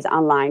studies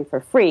online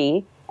for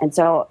free. And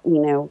so,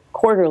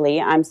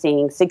 quarterly, I'm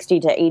seeing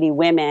 60 to 80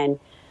 women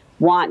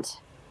want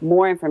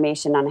more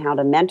information on how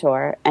to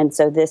mentor. And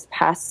so this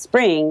past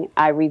spring,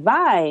 I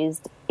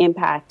revised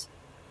Impact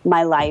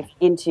My Life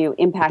into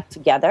Impact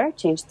Together,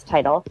 changed the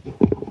title,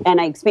 and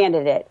I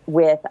expanded it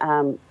with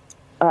a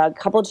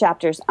couple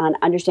chapters on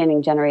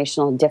understanding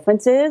generational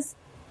differences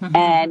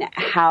and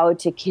how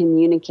to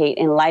communicate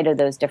in light of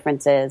those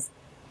differences,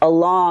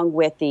 along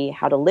with the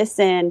how to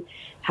listen,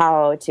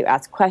 how to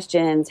ask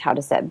questions, how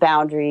to set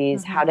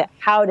boundaries, how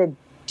to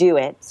do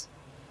it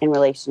in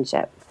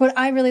relationship. What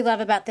I really love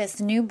about this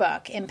new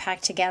book,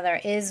 Impact Together,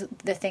 is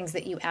the things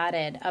that you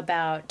added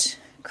about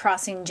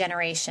crossing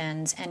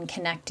generations and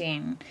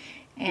connecting.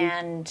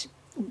 And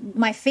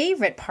my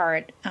favorite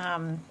part,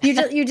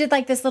 you did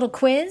like this little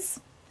quiz.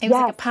 It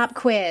was like a pop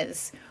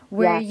quiz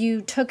where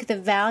you took the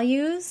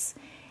values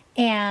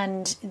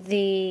and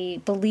the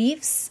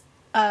beliefs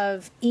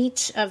of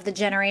each of the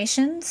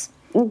generations,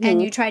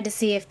 and you tried to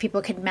see if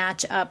people could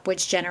match up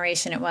which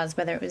generation it was,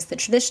 whether it was the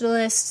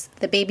traditionalists,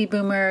 the baby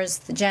boomers,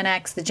 the Gen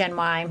X, the Gen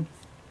Y.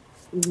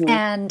 Mm-hmm.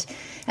 And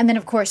then,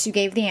 of course, you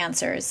gave the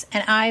answers.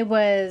 And it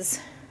was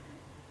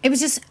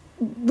just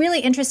really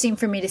interesting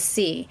for me to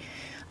see.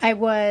 I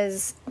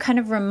was kind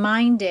of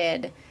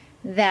reminded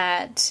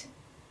that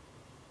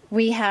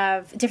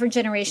different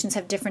generations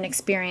have different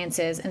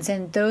experiences, and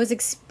then those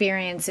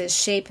experiences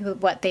shape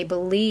what they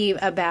believe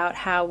about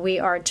how we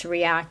are to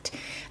react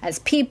as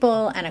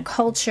people and a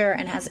culture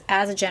and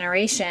as a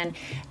generation.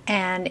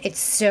 And it's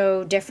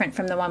so different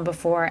from the one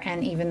before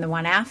and even the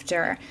one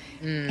after.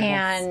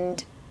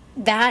 And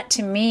that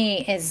to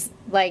me is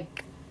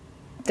like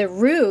the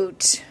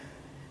root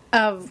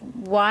of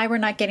why we're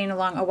not getting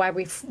along, or why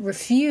we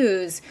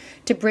refuse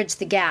to bridge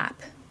the gap.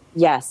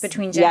 Yes.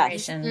 Between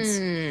generations.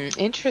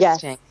 Interesting.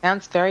 Yes.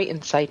 Sounds very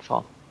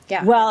insightful.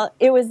 Yeah. Well,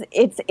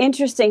 it's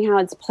interesting how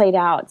it's played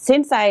out.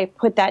 Since I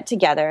put that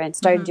together and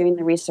started doing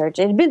the research,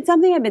 it had been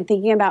something I've been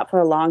thinking about for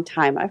a long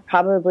time. I've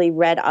probably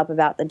read up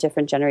about the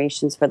different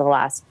generations for the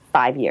last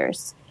 5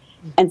 years.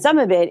 And some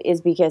of it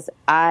is because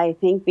I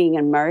think being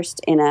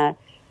immersed in a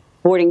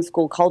boarding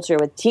school culture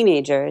with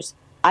teenagers,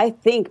 I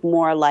think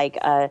more like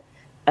a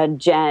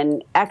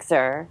Gen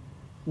Xer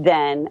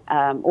than,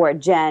 or a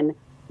Gen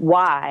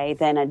Y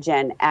than a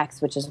Gen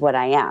X, which is what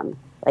I am.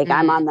 Like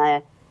I'm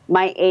on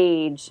my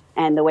age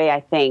and the way I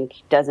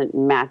think doesn't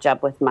match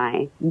up with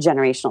my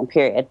generational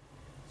period.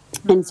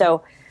 And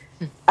so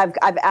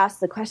I've asked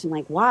the question,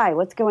 like, why?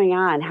 What's going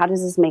on? How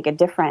does this make a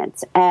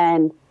difference?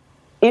 And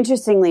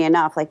interestingly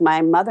enough, like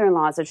my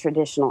mother-in-law is a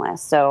traditionalist.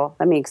 So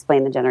let me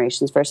explain the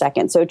generations for a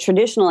second. So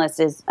traditionalist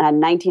is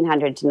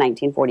 1900 to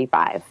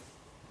 1945,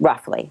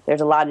 roughly.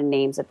 There's a lot of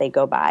names that they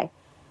go by.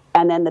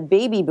 And then the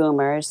baby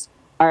boomers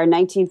are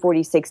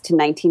 1946 to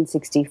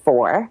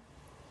 1964.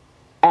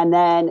 And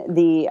then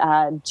the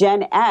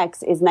Gen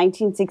X is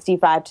 1965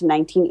 to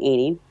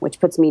 1980, which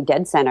puts me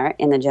dead center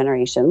in the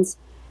generations.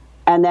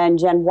 And then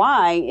Gen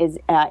Y is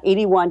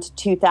 81 to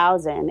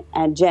 2000,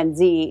 and Gen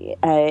Z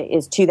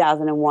is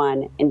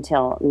 2001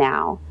 until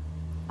now,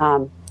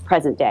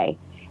 present day.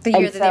 The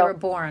year that they were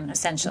born,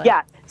 essentially.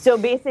 Yeah. So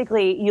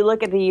basically, you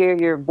look at the year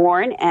you're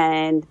born,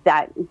 and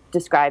that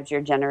describes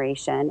your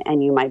generation.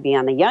 And you might be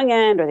on the young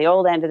end or the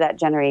old end of that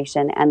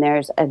generation. And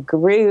there's a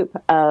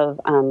group of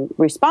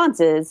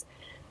responses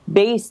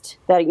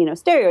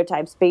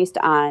stereotypes based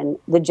on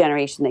the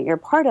generation that you're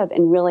part of.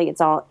 And really,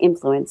 it's all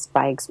influenced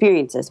by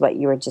experiences, what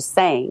you were just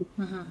saying.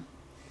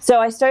 So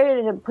I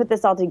started to put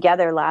this all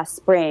together last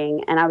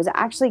spring, and I was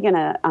actually going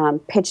to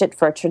pitch it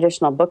for a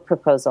traditional book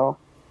proposal.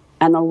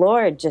 And the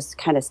Lord just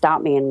kind of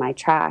stopped me in my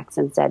tracks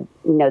and said,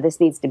 no,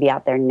 this needs to be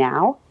out there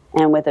now.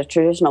 And with a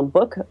traditional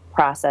book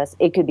process,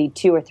 it could be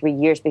 2 or 3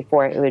 years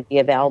before it would be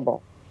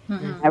available.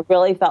 I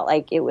really felt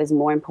like it was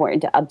more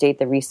important to update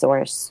the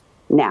resource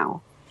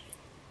now.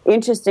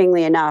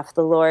 Interestingly enough,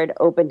 the Lord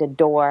opened a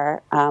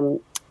door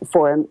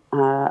for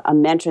a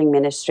mentoring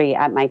ministry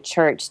at my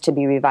church to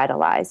be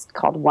revitalized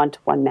called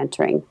One-to-One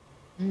Mentoring.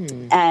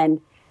 And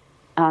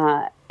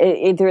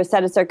through a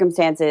set of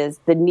circumstances,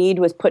 the need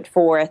was put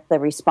forth, the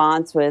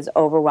response was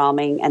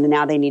overwhelming, and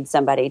now they need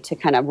somebody to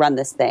kind of run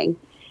this thing.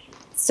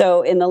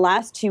 So in the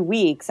last 2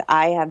 weeks,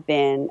 I have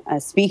been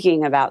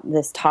speaking about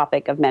this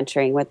topic of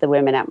mentoring with the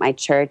women at my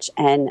church,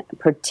 and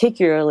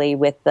particularly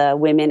with the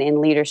women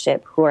in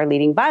leadership who are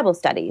leading Bible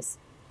studies.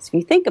 So if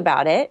you think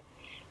about it,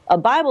 a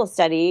Bible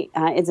study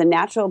is a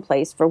natural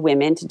place for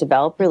women to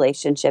develop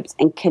relationships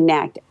and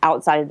connect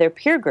outside of their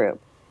peer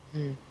group.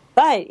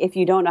 But if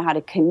you don't know how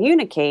to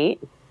communicate,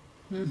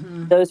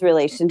 those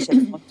relationships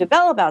won't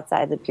develop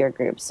outside the peer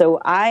group. So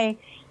I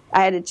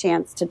had a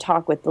chance to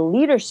talk with the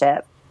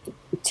leadership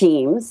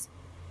teams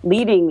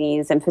leading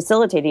these and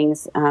facilitating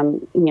these.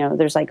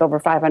 There's like over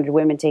 500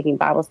 women taking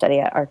Bible study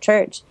at our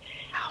church.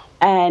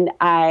 And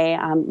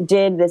I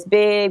did this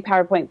big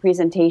PowerPoint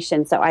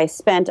presentation. So I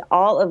spent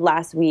all of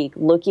last week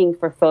looking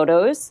for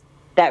photos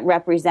that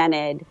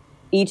represented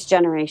each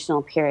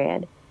generational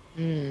period.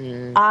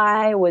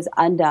 I was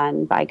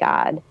undone by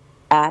God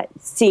at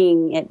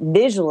seeing it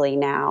visually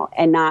now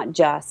and not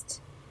just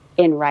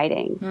in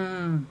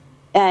writing.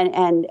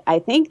 And I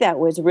think that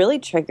was really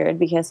triggered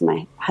because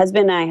my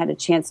husband and I had a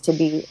chance to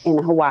be in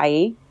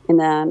Hawaii in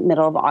the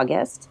middle of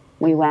August.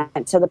 We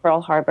went to the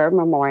Pearl Harbor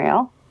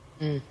Memorial.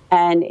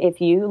 And if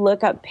you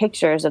look up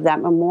pictures of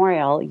that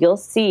memorial, you'll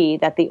see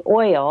that the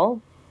oil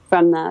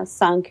from the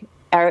sunk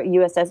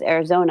USS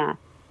Arizona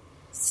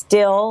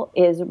still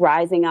is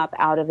rising up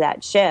out of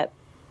that ship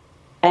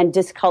and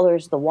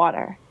discolors the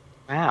water.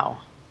 Wow,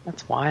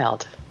 that's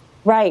wild.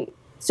 Right.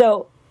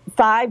 So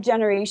 5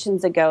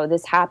 generations ago,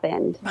 this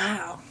happened.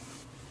 Wow.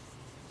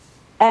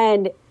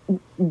 And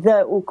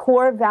the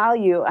core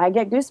value, I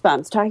get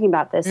goosebumps talking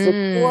about this,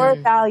 the core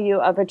value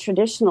of a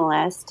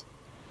traditionalist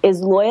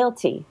is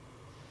loyalty.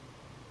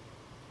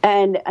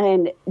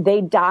 And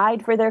they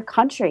died for their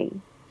country.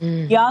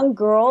 Young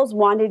girls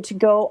wanted to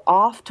go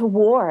off to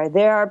war.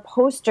 There are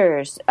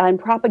posters and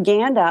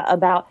propaganda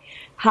about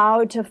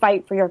how to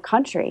fight for your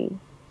country.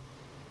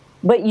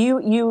 But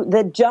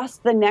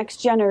the next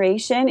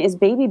generation is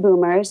baby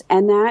boomers,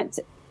 and that's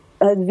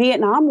the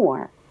Vietnam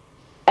War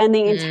and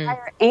the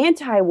entire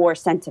anti-war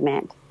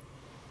sentiment.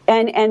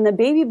 And the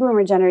baby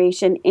boomer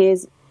generation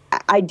is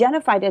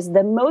identified as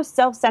the most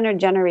self-centered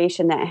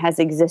generation that has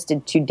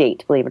existed to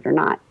date, believe it or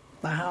not.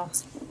 Wow.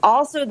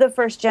 Also the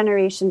first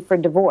generation for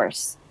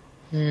divorce.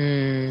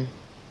 And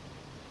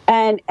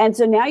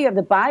so now you have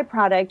the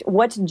byproduct.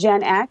 What's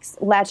Gen X?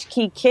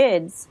 Latchkey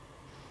kids.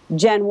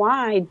 Gen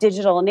Y,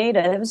 digital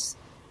natives.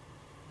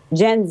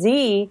 Gen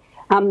Z,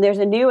 there's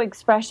a new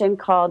expression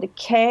called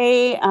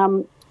KYOG,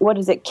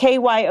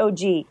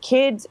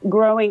 kids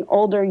growing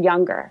older,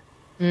 younger.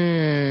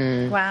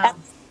 Wow.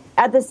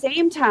 At the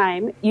same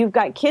time, you've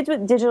got kids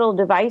with digital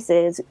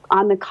devices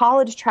on the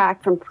college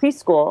track from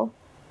preschool,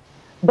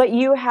 but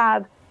you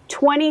have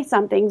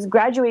 20-somethings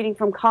graduating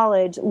from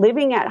college,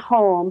 living at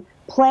home,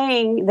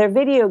 playing their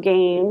video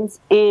games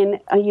in,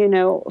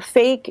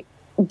 fake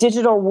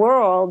digital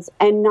worlds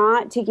and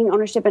not taking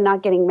ownership and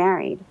not getting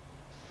married.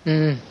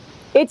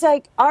 It's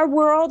like our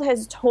world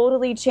has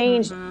totally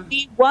changed.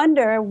 We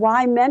wonder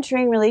why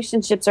mentoring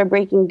relationships are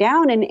breaking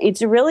down, and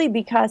it's really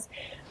because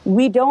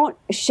we don't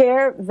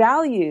share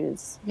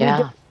values. Yeah.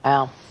 We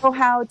don't know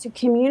how to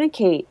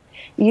communicate.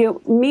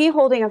 Me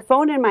holding a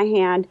phone in my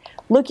hand,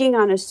 looking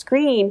on a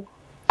screen,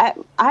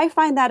 I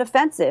find that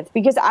offensive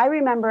because I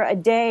remember a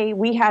day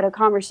we had a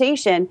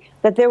conversation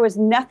that there was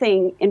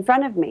nothing in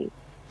front of me.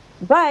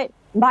 But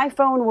my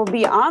phone will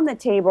be on the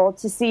table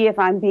to see if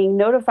I'm being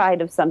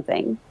notified of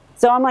something.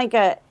 So I'm like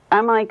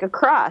a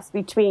cross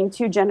between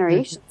two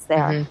generations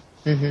there.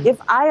 If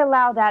I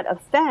allow that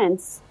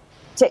offense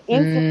to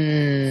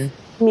influence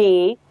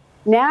me,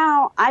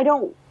 now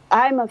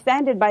I'm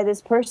offended by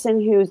this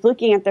person who's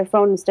looking at their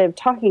phone instead of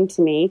talking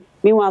to me.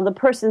 Meanwhile, the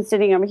person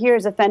sitting over here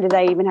is offended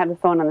I even have the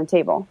phone on the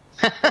table.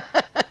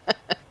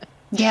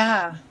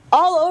 Yeah.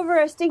 All over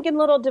a stinking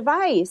little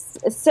device.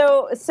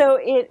 So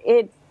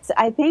it's,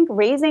 I think,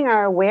 raising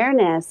our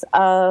awareness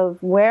of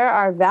where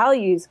our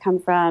values come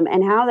from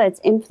and how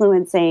that's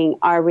influencing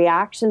our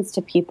reactions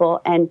to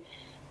people,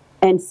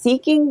 and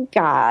seeking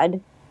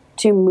God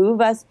to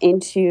move us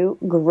into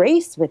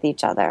grace with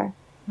each other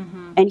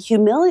and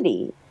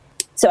humility.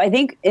 So I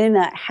think in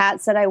the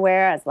hats that I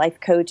wear as life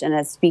coach and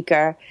as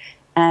speaker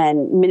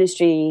and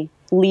ministry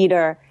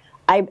leader,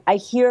 I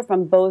hear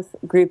from both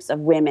groups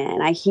of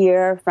women. I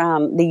hear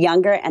from the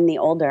younger and the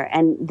older,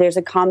 and there's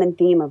a common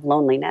theme of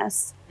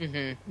loneliness,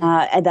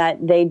 that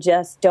they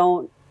just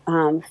don't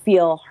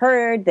feel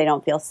heard, they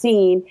don't feel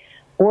seen,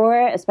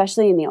 or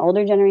especially in the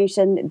older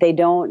generation, they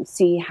don't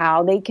see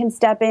how they can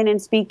step in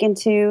and speak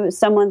into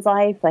someone's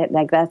life.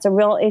 Like that's a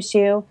real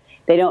issue.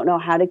 They don't know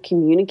how to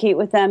communicate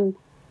with them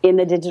in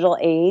the digital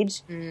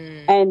age,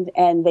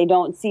 and they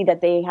don't see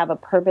that they have a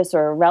purpose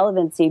or a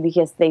relevancy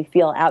because they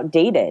feel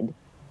outdated.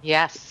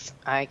 Yes,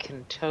 I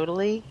can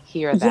totally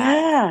hear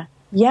that.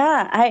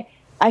 Yeah.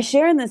 I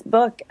share in this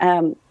book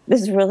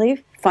this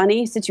really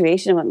funny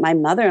situation with my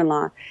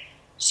mother-in-law.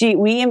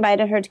 We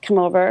invited her to come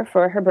over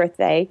for her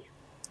birthday,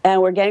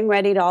 and we're getting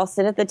ready to all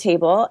sit at the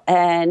table,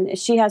 and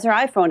she has her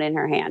iPhone in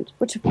her hand,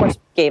 which of course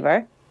gave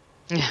her.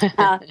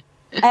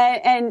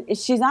 And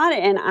she's on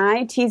it, and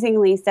I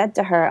teasingly said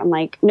to her, I'm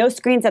like, no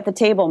screens at the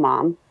table,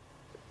 Mom.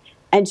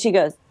 And she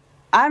goes,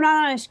 I'm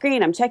not on a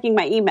screen, I'm checking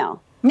my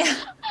email.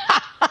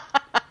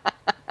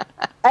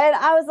 And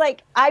I was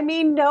like, I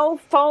mean, no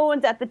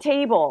phones at the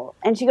table.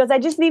 And she goes, I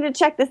just need to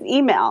check this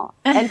email.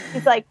 And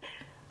she's like,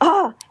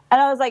 oh. And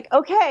I was like,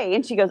 okay.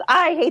 And she goes,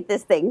 I hate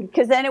this thing,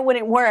 because then it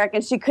wouldn't work,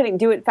 and she couldn't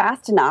do it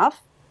fast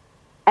enough.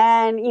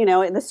 And,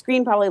 the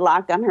screen probably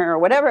locked on her, or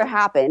whatever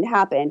happened.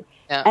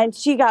 Yeah. And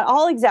she got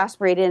all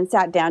exasperated and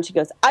sat down. She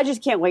goes, I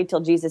just can't wait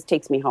till Jesus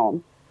takes me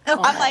home. I'm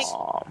like,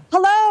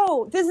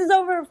 hello, this is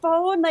over a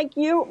phone. Like,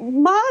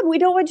 Mom, we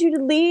don't want you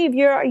to leave.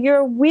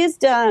 Your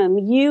wisdom.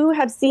 You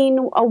have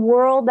seen a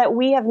world that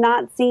we have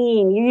not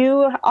seen.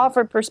 You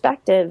offer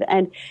perspective.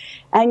 And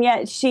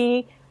yet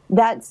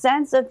that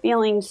sense of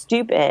feeling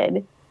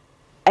stupid,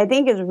 I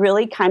think, is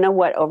really kind of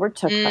what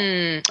overtook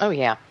her. Oh,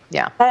 yeah.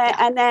 Yeah.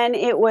 And then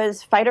it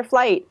was fight or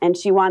flight, and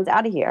she wants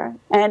out of here.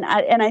 And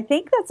I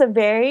think that's a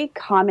very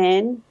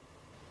common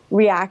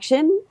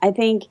reaction. I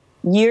think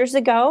years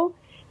ago,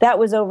 that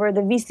was over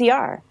the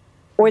VCR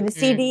or the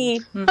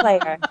CD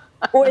player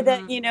or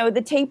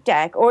the tape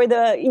deck or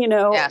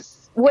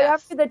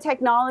whatever the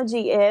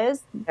technology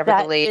is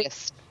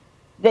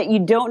that you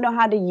don't know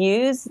how to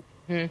use,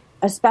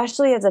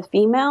 especially as a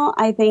female.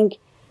 I think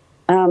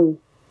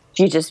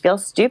you just feel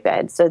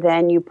stupid. So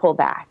then you pull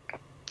back.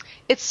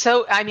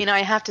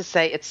 I have to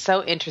say, it's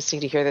so interesting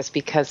to hear this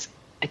because,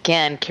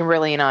 again,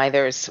 Kimberly and I,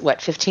 there's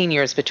 15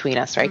 years between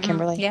us, right,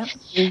 Kimberly? Yeah.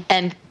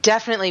 And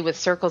definitely with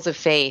Circles of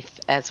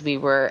Faith, as we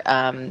were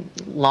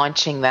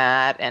launching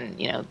that,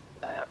 and,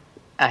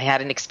 I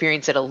had an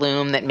experience at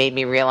Illume that made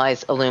me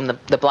realize, Illume,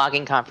 the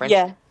blogging conference,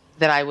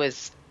 that I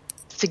was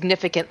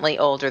significantly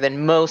older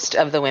than most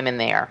of the women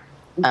there.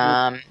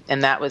 And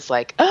that was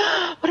like,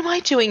 oh, what am I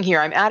doing here?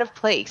 I'm out of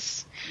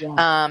place.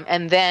 Yeah.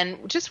 And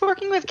then just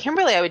working with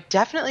Kimberly, I would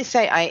definitely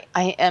say I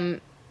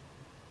am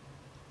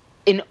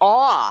in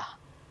awe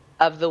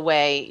of the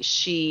way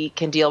she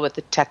can deal with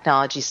the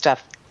technology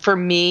stuff for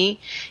me,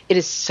 it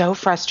is so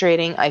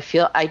frustrating. I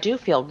do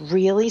feel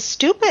really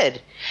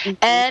stupid.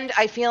 And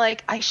I feel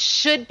like I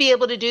should be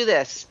able to do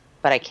this,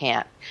 but I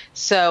can't.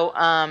 So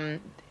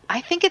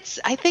I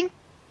think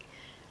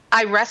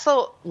I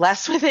wrestle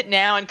less with it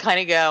now and kind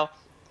of go,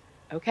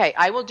 okay,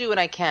 I will do what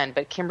I can,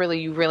 but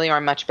Kimberly, you really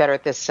are much better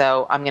at this,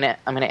 so I'm gonna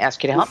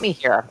ask you to help me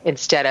here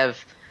instead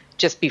of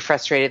just be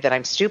frustrated that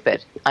I'm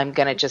stupid. I'm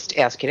gonna just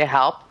ask you to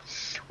help,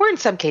 or in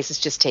some cases,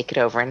 just take it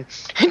over and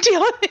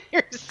deal with it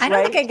yourself. I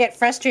don't think I get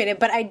frustrated,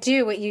 but I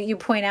do what you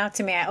point out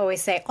to me. I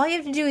always say, all you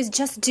have to do is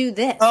just do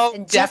this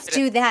and just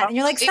do that. And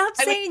you're like, stop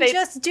saying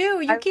just do.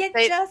 You can't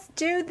just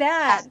do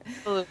that.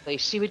 Absolutely.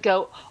 She would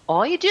go,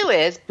 all you do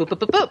is boop, boop,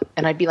 boop, boop.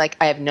 And I'd be like,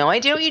 I have no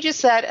idea what you just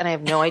said, and I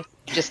have no idea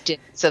what you just did.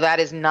 So that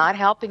is not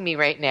helping me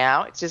right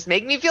now. It's just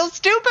making me feel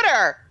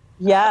stupider.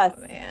 Yes.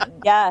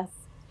 Yes.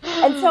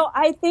 And so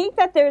I think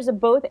that there's a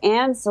both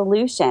and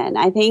solution.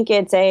 I think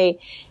it's a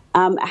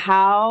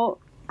how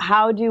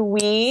do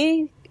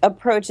we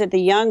approach it, the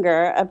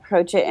younger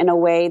approach it in a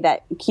way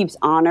that keeps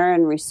honor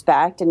and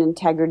respect and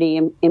integrity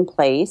in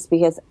place,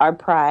 because our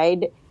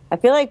pride, I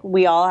feel like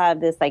we all have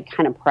this like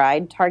kind of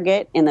pride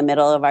target in the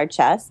middle of our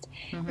chest.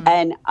 Mm-hmm.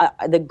 And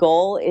the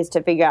goal is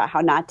to figure out how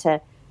not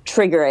to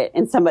trigger it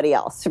in somebody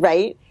else,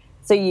 right?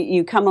 So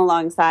you come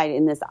alongside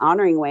in this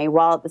honoring way,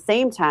 while at the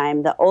same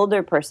time, the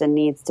older person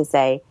needs to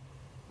say,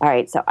 all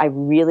right, so I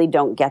really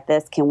don't get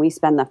this. Can we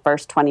spend the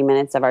first 20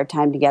 minutes of our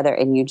time together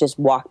and you just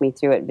walk me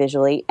through it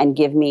visually and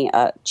give me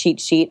a cheat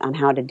sheet on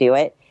how to do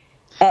it?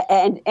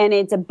 And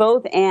it's a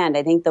both and.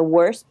 I think the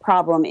worst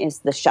problem is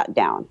the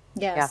shutdown.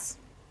 Yes.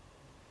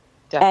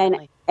 Yeah.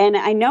 Definitely. And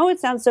I know it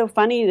sounds so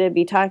funny to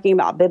be talking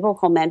about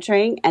biblical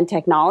mentoring and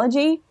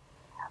technology,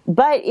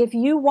 but if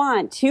you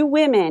want two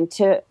women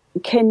to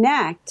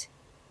connect,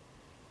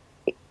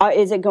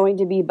 is it going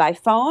to be by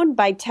phone,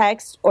 by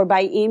text, or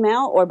by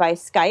email, or by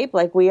Skype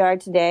like we are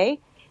today?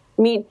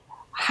 I mean,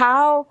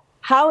 how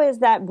is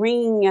that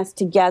bringing us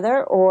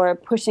together or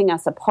pushing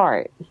us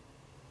apart?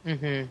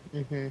 Mm-hmm,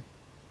 mm-hmm.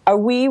 Are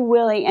we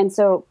willing? And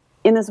so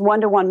in this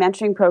one-to-one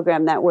mentoring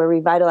program that we're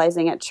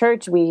revitalizing at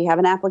church, we have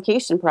an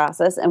application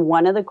process. And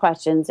one of the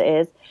questions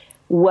is,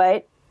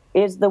 what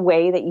is the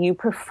way that you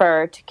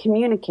prefer to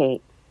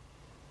communicate?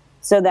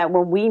 So that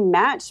when we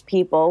match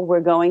people, we're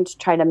going to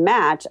try to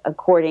match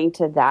according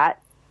to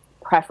that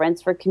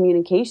preference for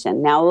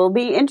communication. Now, it will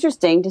be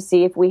interesting to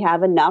see if we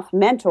have enough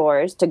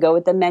mentors to go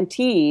with the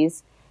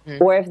mentees,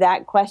 or if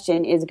that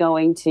question is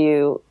going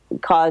to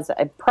cause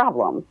a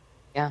problem.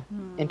 Yeah,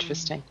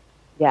 interesting.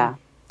 Yeah.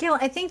 Gail,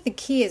 I think the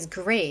key is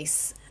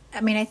grace.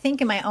 I mean, I think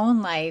in my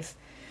own life,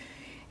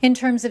 in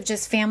terms of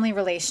just family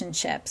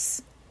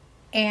relationships,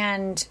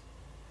 and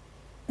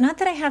not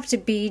that I have to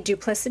be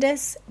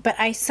duplicitous, but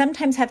I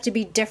sometimes have to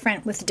be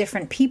different with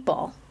different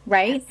people,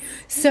 right?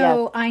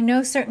 So I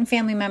know certain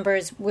family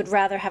members would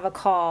rather have a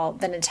call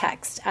than a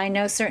text. I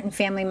know certain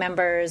family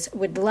members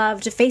would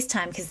love to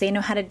FaceTime because they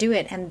know how to do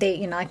it. And they,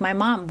 you know, like my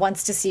mom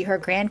wants to see her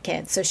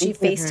grandkids, so she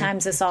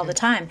FaceTimes us all the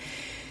time.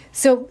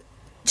 So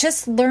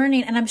just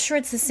learning, and I'm sure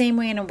it's the same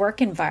way in a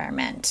work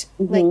environment,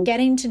 like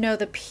getting to know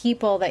the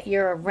people that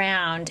you're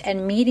around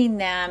and meeting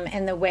them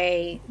in the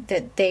way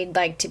that they'd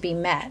like to be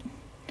met.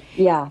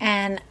 Yeah.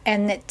 And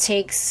it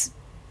takes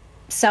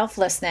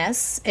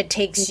selflessness. It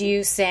takes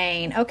you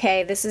saying,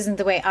 okay, this isn't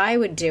the way I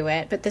would do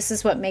it, but this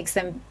is what makes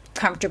them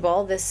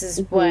comfortable. This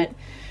is what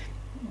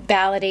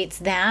validates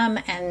them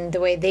and the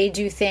way they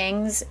do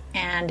things.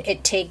 And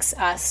it takes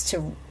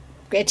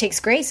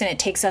grace, and it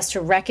takes us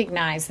to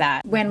recognize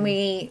that when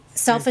we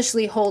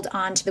selfishly hold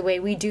on to the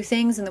way we do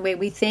things and the way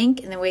we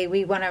think and the way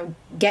we want to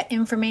get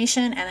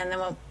information and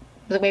then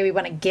the way we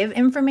want to give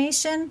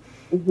information,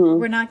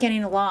 we're not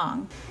getting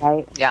along.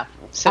 Right. Yeah.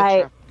 So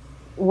true.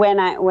 When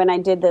I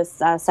did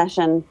this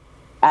session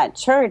at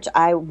church,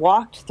 I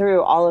walked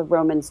through all of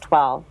Romans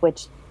 12,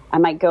 which I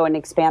might go and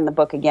expand the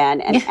book again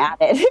and add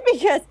it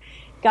because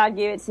God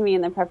gave it to me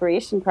in the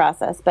preparation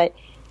process. But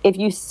if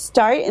you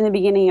start in the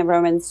beginning of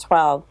Romans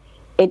 12,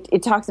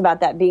 it talks about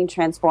that being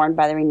transformed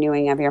by the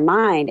renewing of your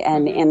mind.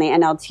 And in the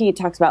NLT, it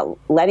talks about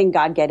letting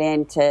God get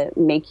in to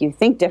make you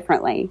think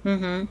differently.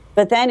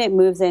 But then it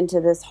moves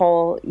into this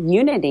whole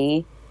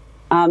unity,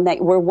 that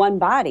we're one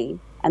body.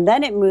 And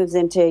then it moves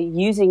into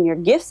using your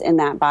gifts in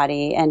that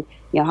body and,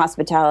 you know,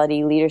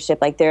 hospitality, leadership,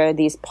 like there are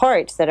these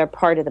parts that are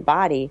part of the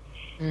body.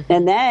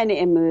 And then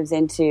it moves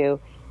into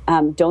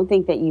don't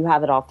think that you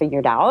have it all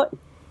figured out.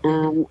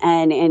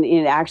 And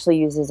it actually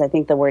uses, I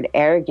think, the word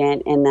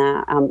arrogant in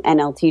the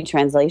NLT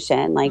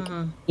translation. Like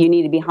you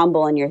need to be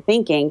humble in your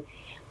thinking.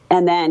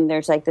 And then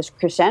there's like this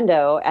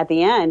crescendo at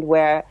the end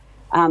where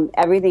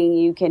everything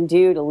you can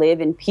do to live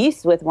in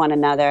peace with one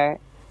another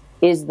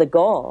is the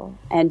goal.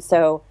 And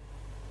so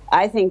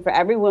I think for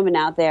every woman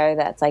out there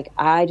that's like,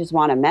 I just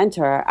want a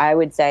mentor, I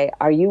would say,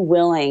 are you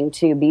willing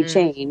to be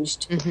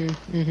changed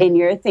in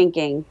your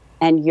thinking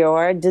and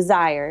your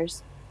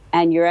desires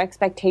and your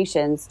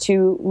expectations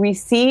to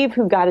receive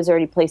who God has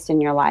already placed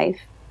in your life,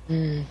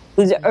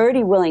 who's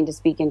already willing to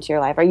speak into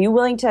your life? Are you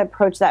willing to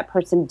approach that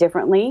person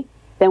differently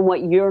than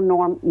what your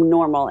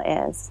normal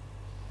is?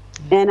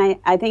 And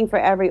I think for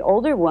every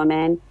older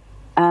woman,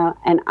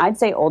 and I'd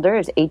say older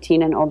is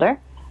 18 and older,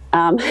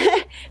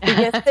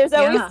 because there's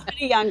always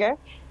somebody younger.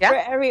 Yeah. For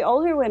every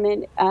older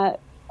woman,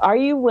 are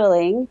you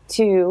willing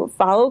to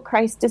follow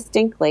Christ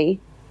distinctly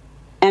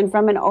and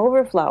from an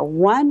overflow,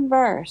 one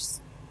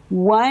verse,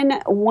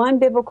 one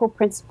biblical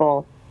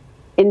principle,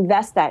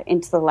 invest that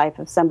into the life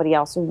of somebody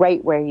else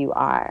right where you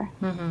are?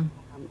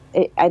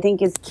 I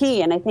think is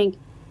key. And I think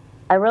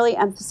I really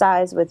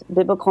emphasize with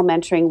biblical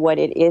mentoring what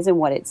it is and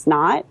what it's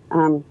not.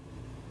 And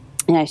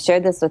I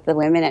shared this with the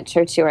women at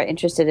church who are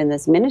interested in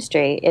this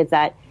ministry, is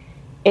that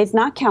it's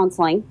not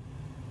counseling.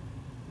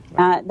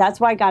 That's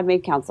why God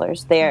made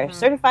counselors. They're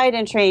certified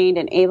and trained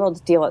and able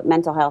to deal with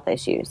mental health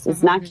issues.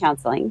 It's not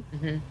counseling.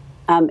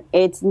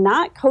 It's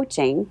not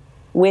coaching,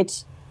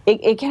 which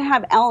it can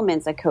have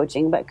elements of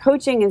coaching, but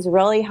coaching is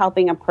really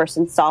helping a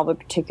person solve a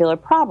particular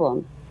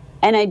problem.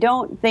 And I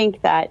don't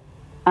think that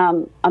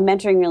a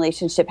mentoring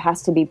relationship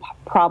has to be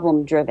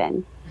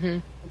problem-driven.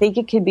 I think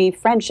it could be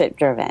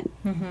friendship-driven.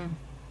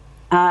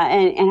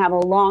 And have a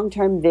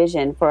long-term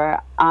vision for an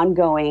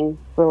ongoing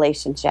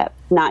relationship,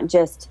 not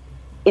just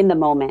in the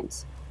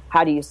moment.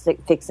 How do you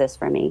fix this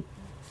for me?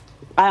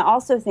 I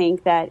also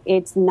think that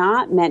it's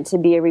not meant to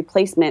be a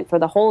replacement for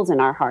the holes in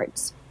our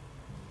hearts.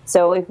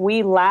 So if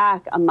we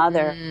lack a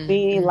mother,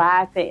 we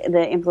lack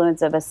the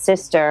influence of a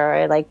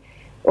sister,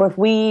 or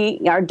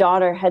if our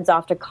daughter heads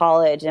off to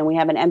college and we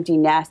have an empty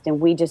nest and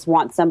we just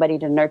want somebody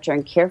to nurture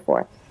and care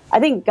for,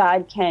 I think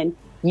God can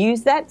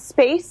use that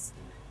space.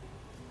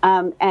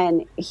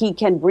 And he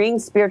can bring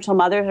spiritual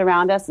mothers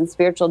around us and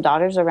spiritual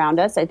daughters around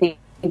us. I think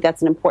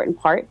that's an important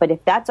part. But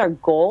if that's our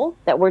goal,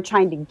 that we're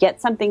trying to get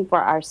something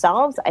for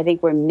ourselves, I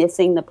think we're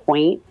missing the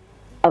point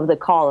of the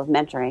call of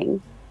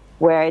mentoring,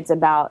 where it's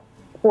about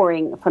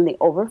pouring from the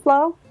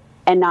overflow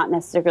and not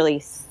necessarily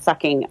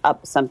sucking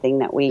up something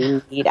that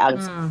we need out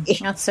of somebody.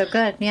 That's so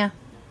good. Yeah.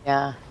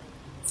 Yeah.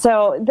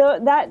 So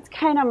that's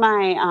kind of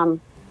my,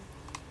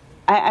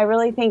 I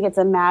really think it's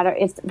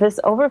this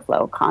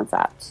overflow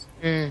concept.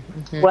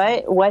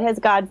 What has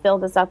God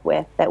filled us up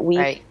with that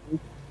we,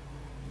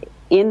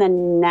 in the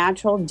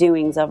natural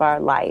doings of our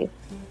life,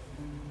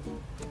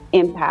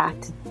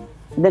 impact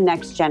the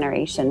next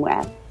generation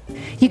with?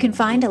 You can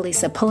find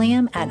Elisa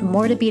Pulliam at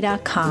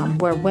moretobe.com,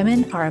 where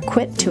women are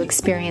equipped to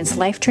experience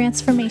life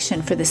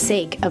transformation for the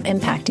sake of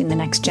impacting the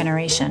next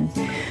generation.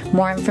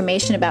 More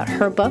information about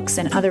her books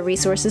and other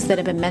resources that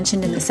have been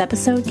mentioned in this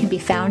episode can be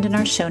found in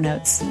our show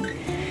notes.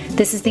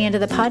 This is the end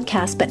of the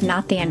podcast, but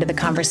not the end of the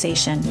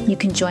conversation. You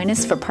can join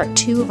us for part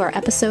 2 of our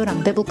episode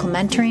on biblical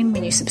mentoring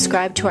when you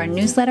subscribe to our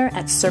newsletter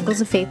at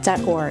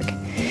circlesoffaith.org.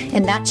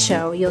 In that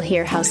show, you'll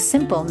hear how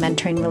simple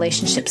mentoring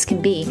relationships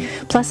can be,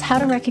 plus how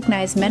to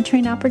recognize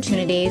mentoring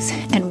opportunities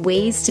and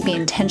ways to be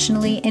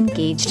intentionally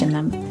engaged in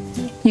them.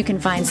 You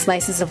can find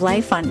Slices of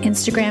Life on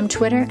Instagram,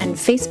 Twitter, and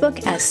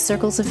Facebook as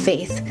Circles of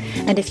Faith.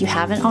 And if you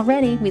haven't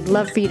already, we'd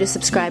love for you to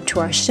subscribe to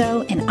our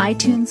show in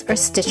iTunes or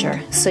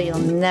Stitcher so you'll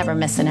never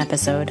miss an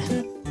episode.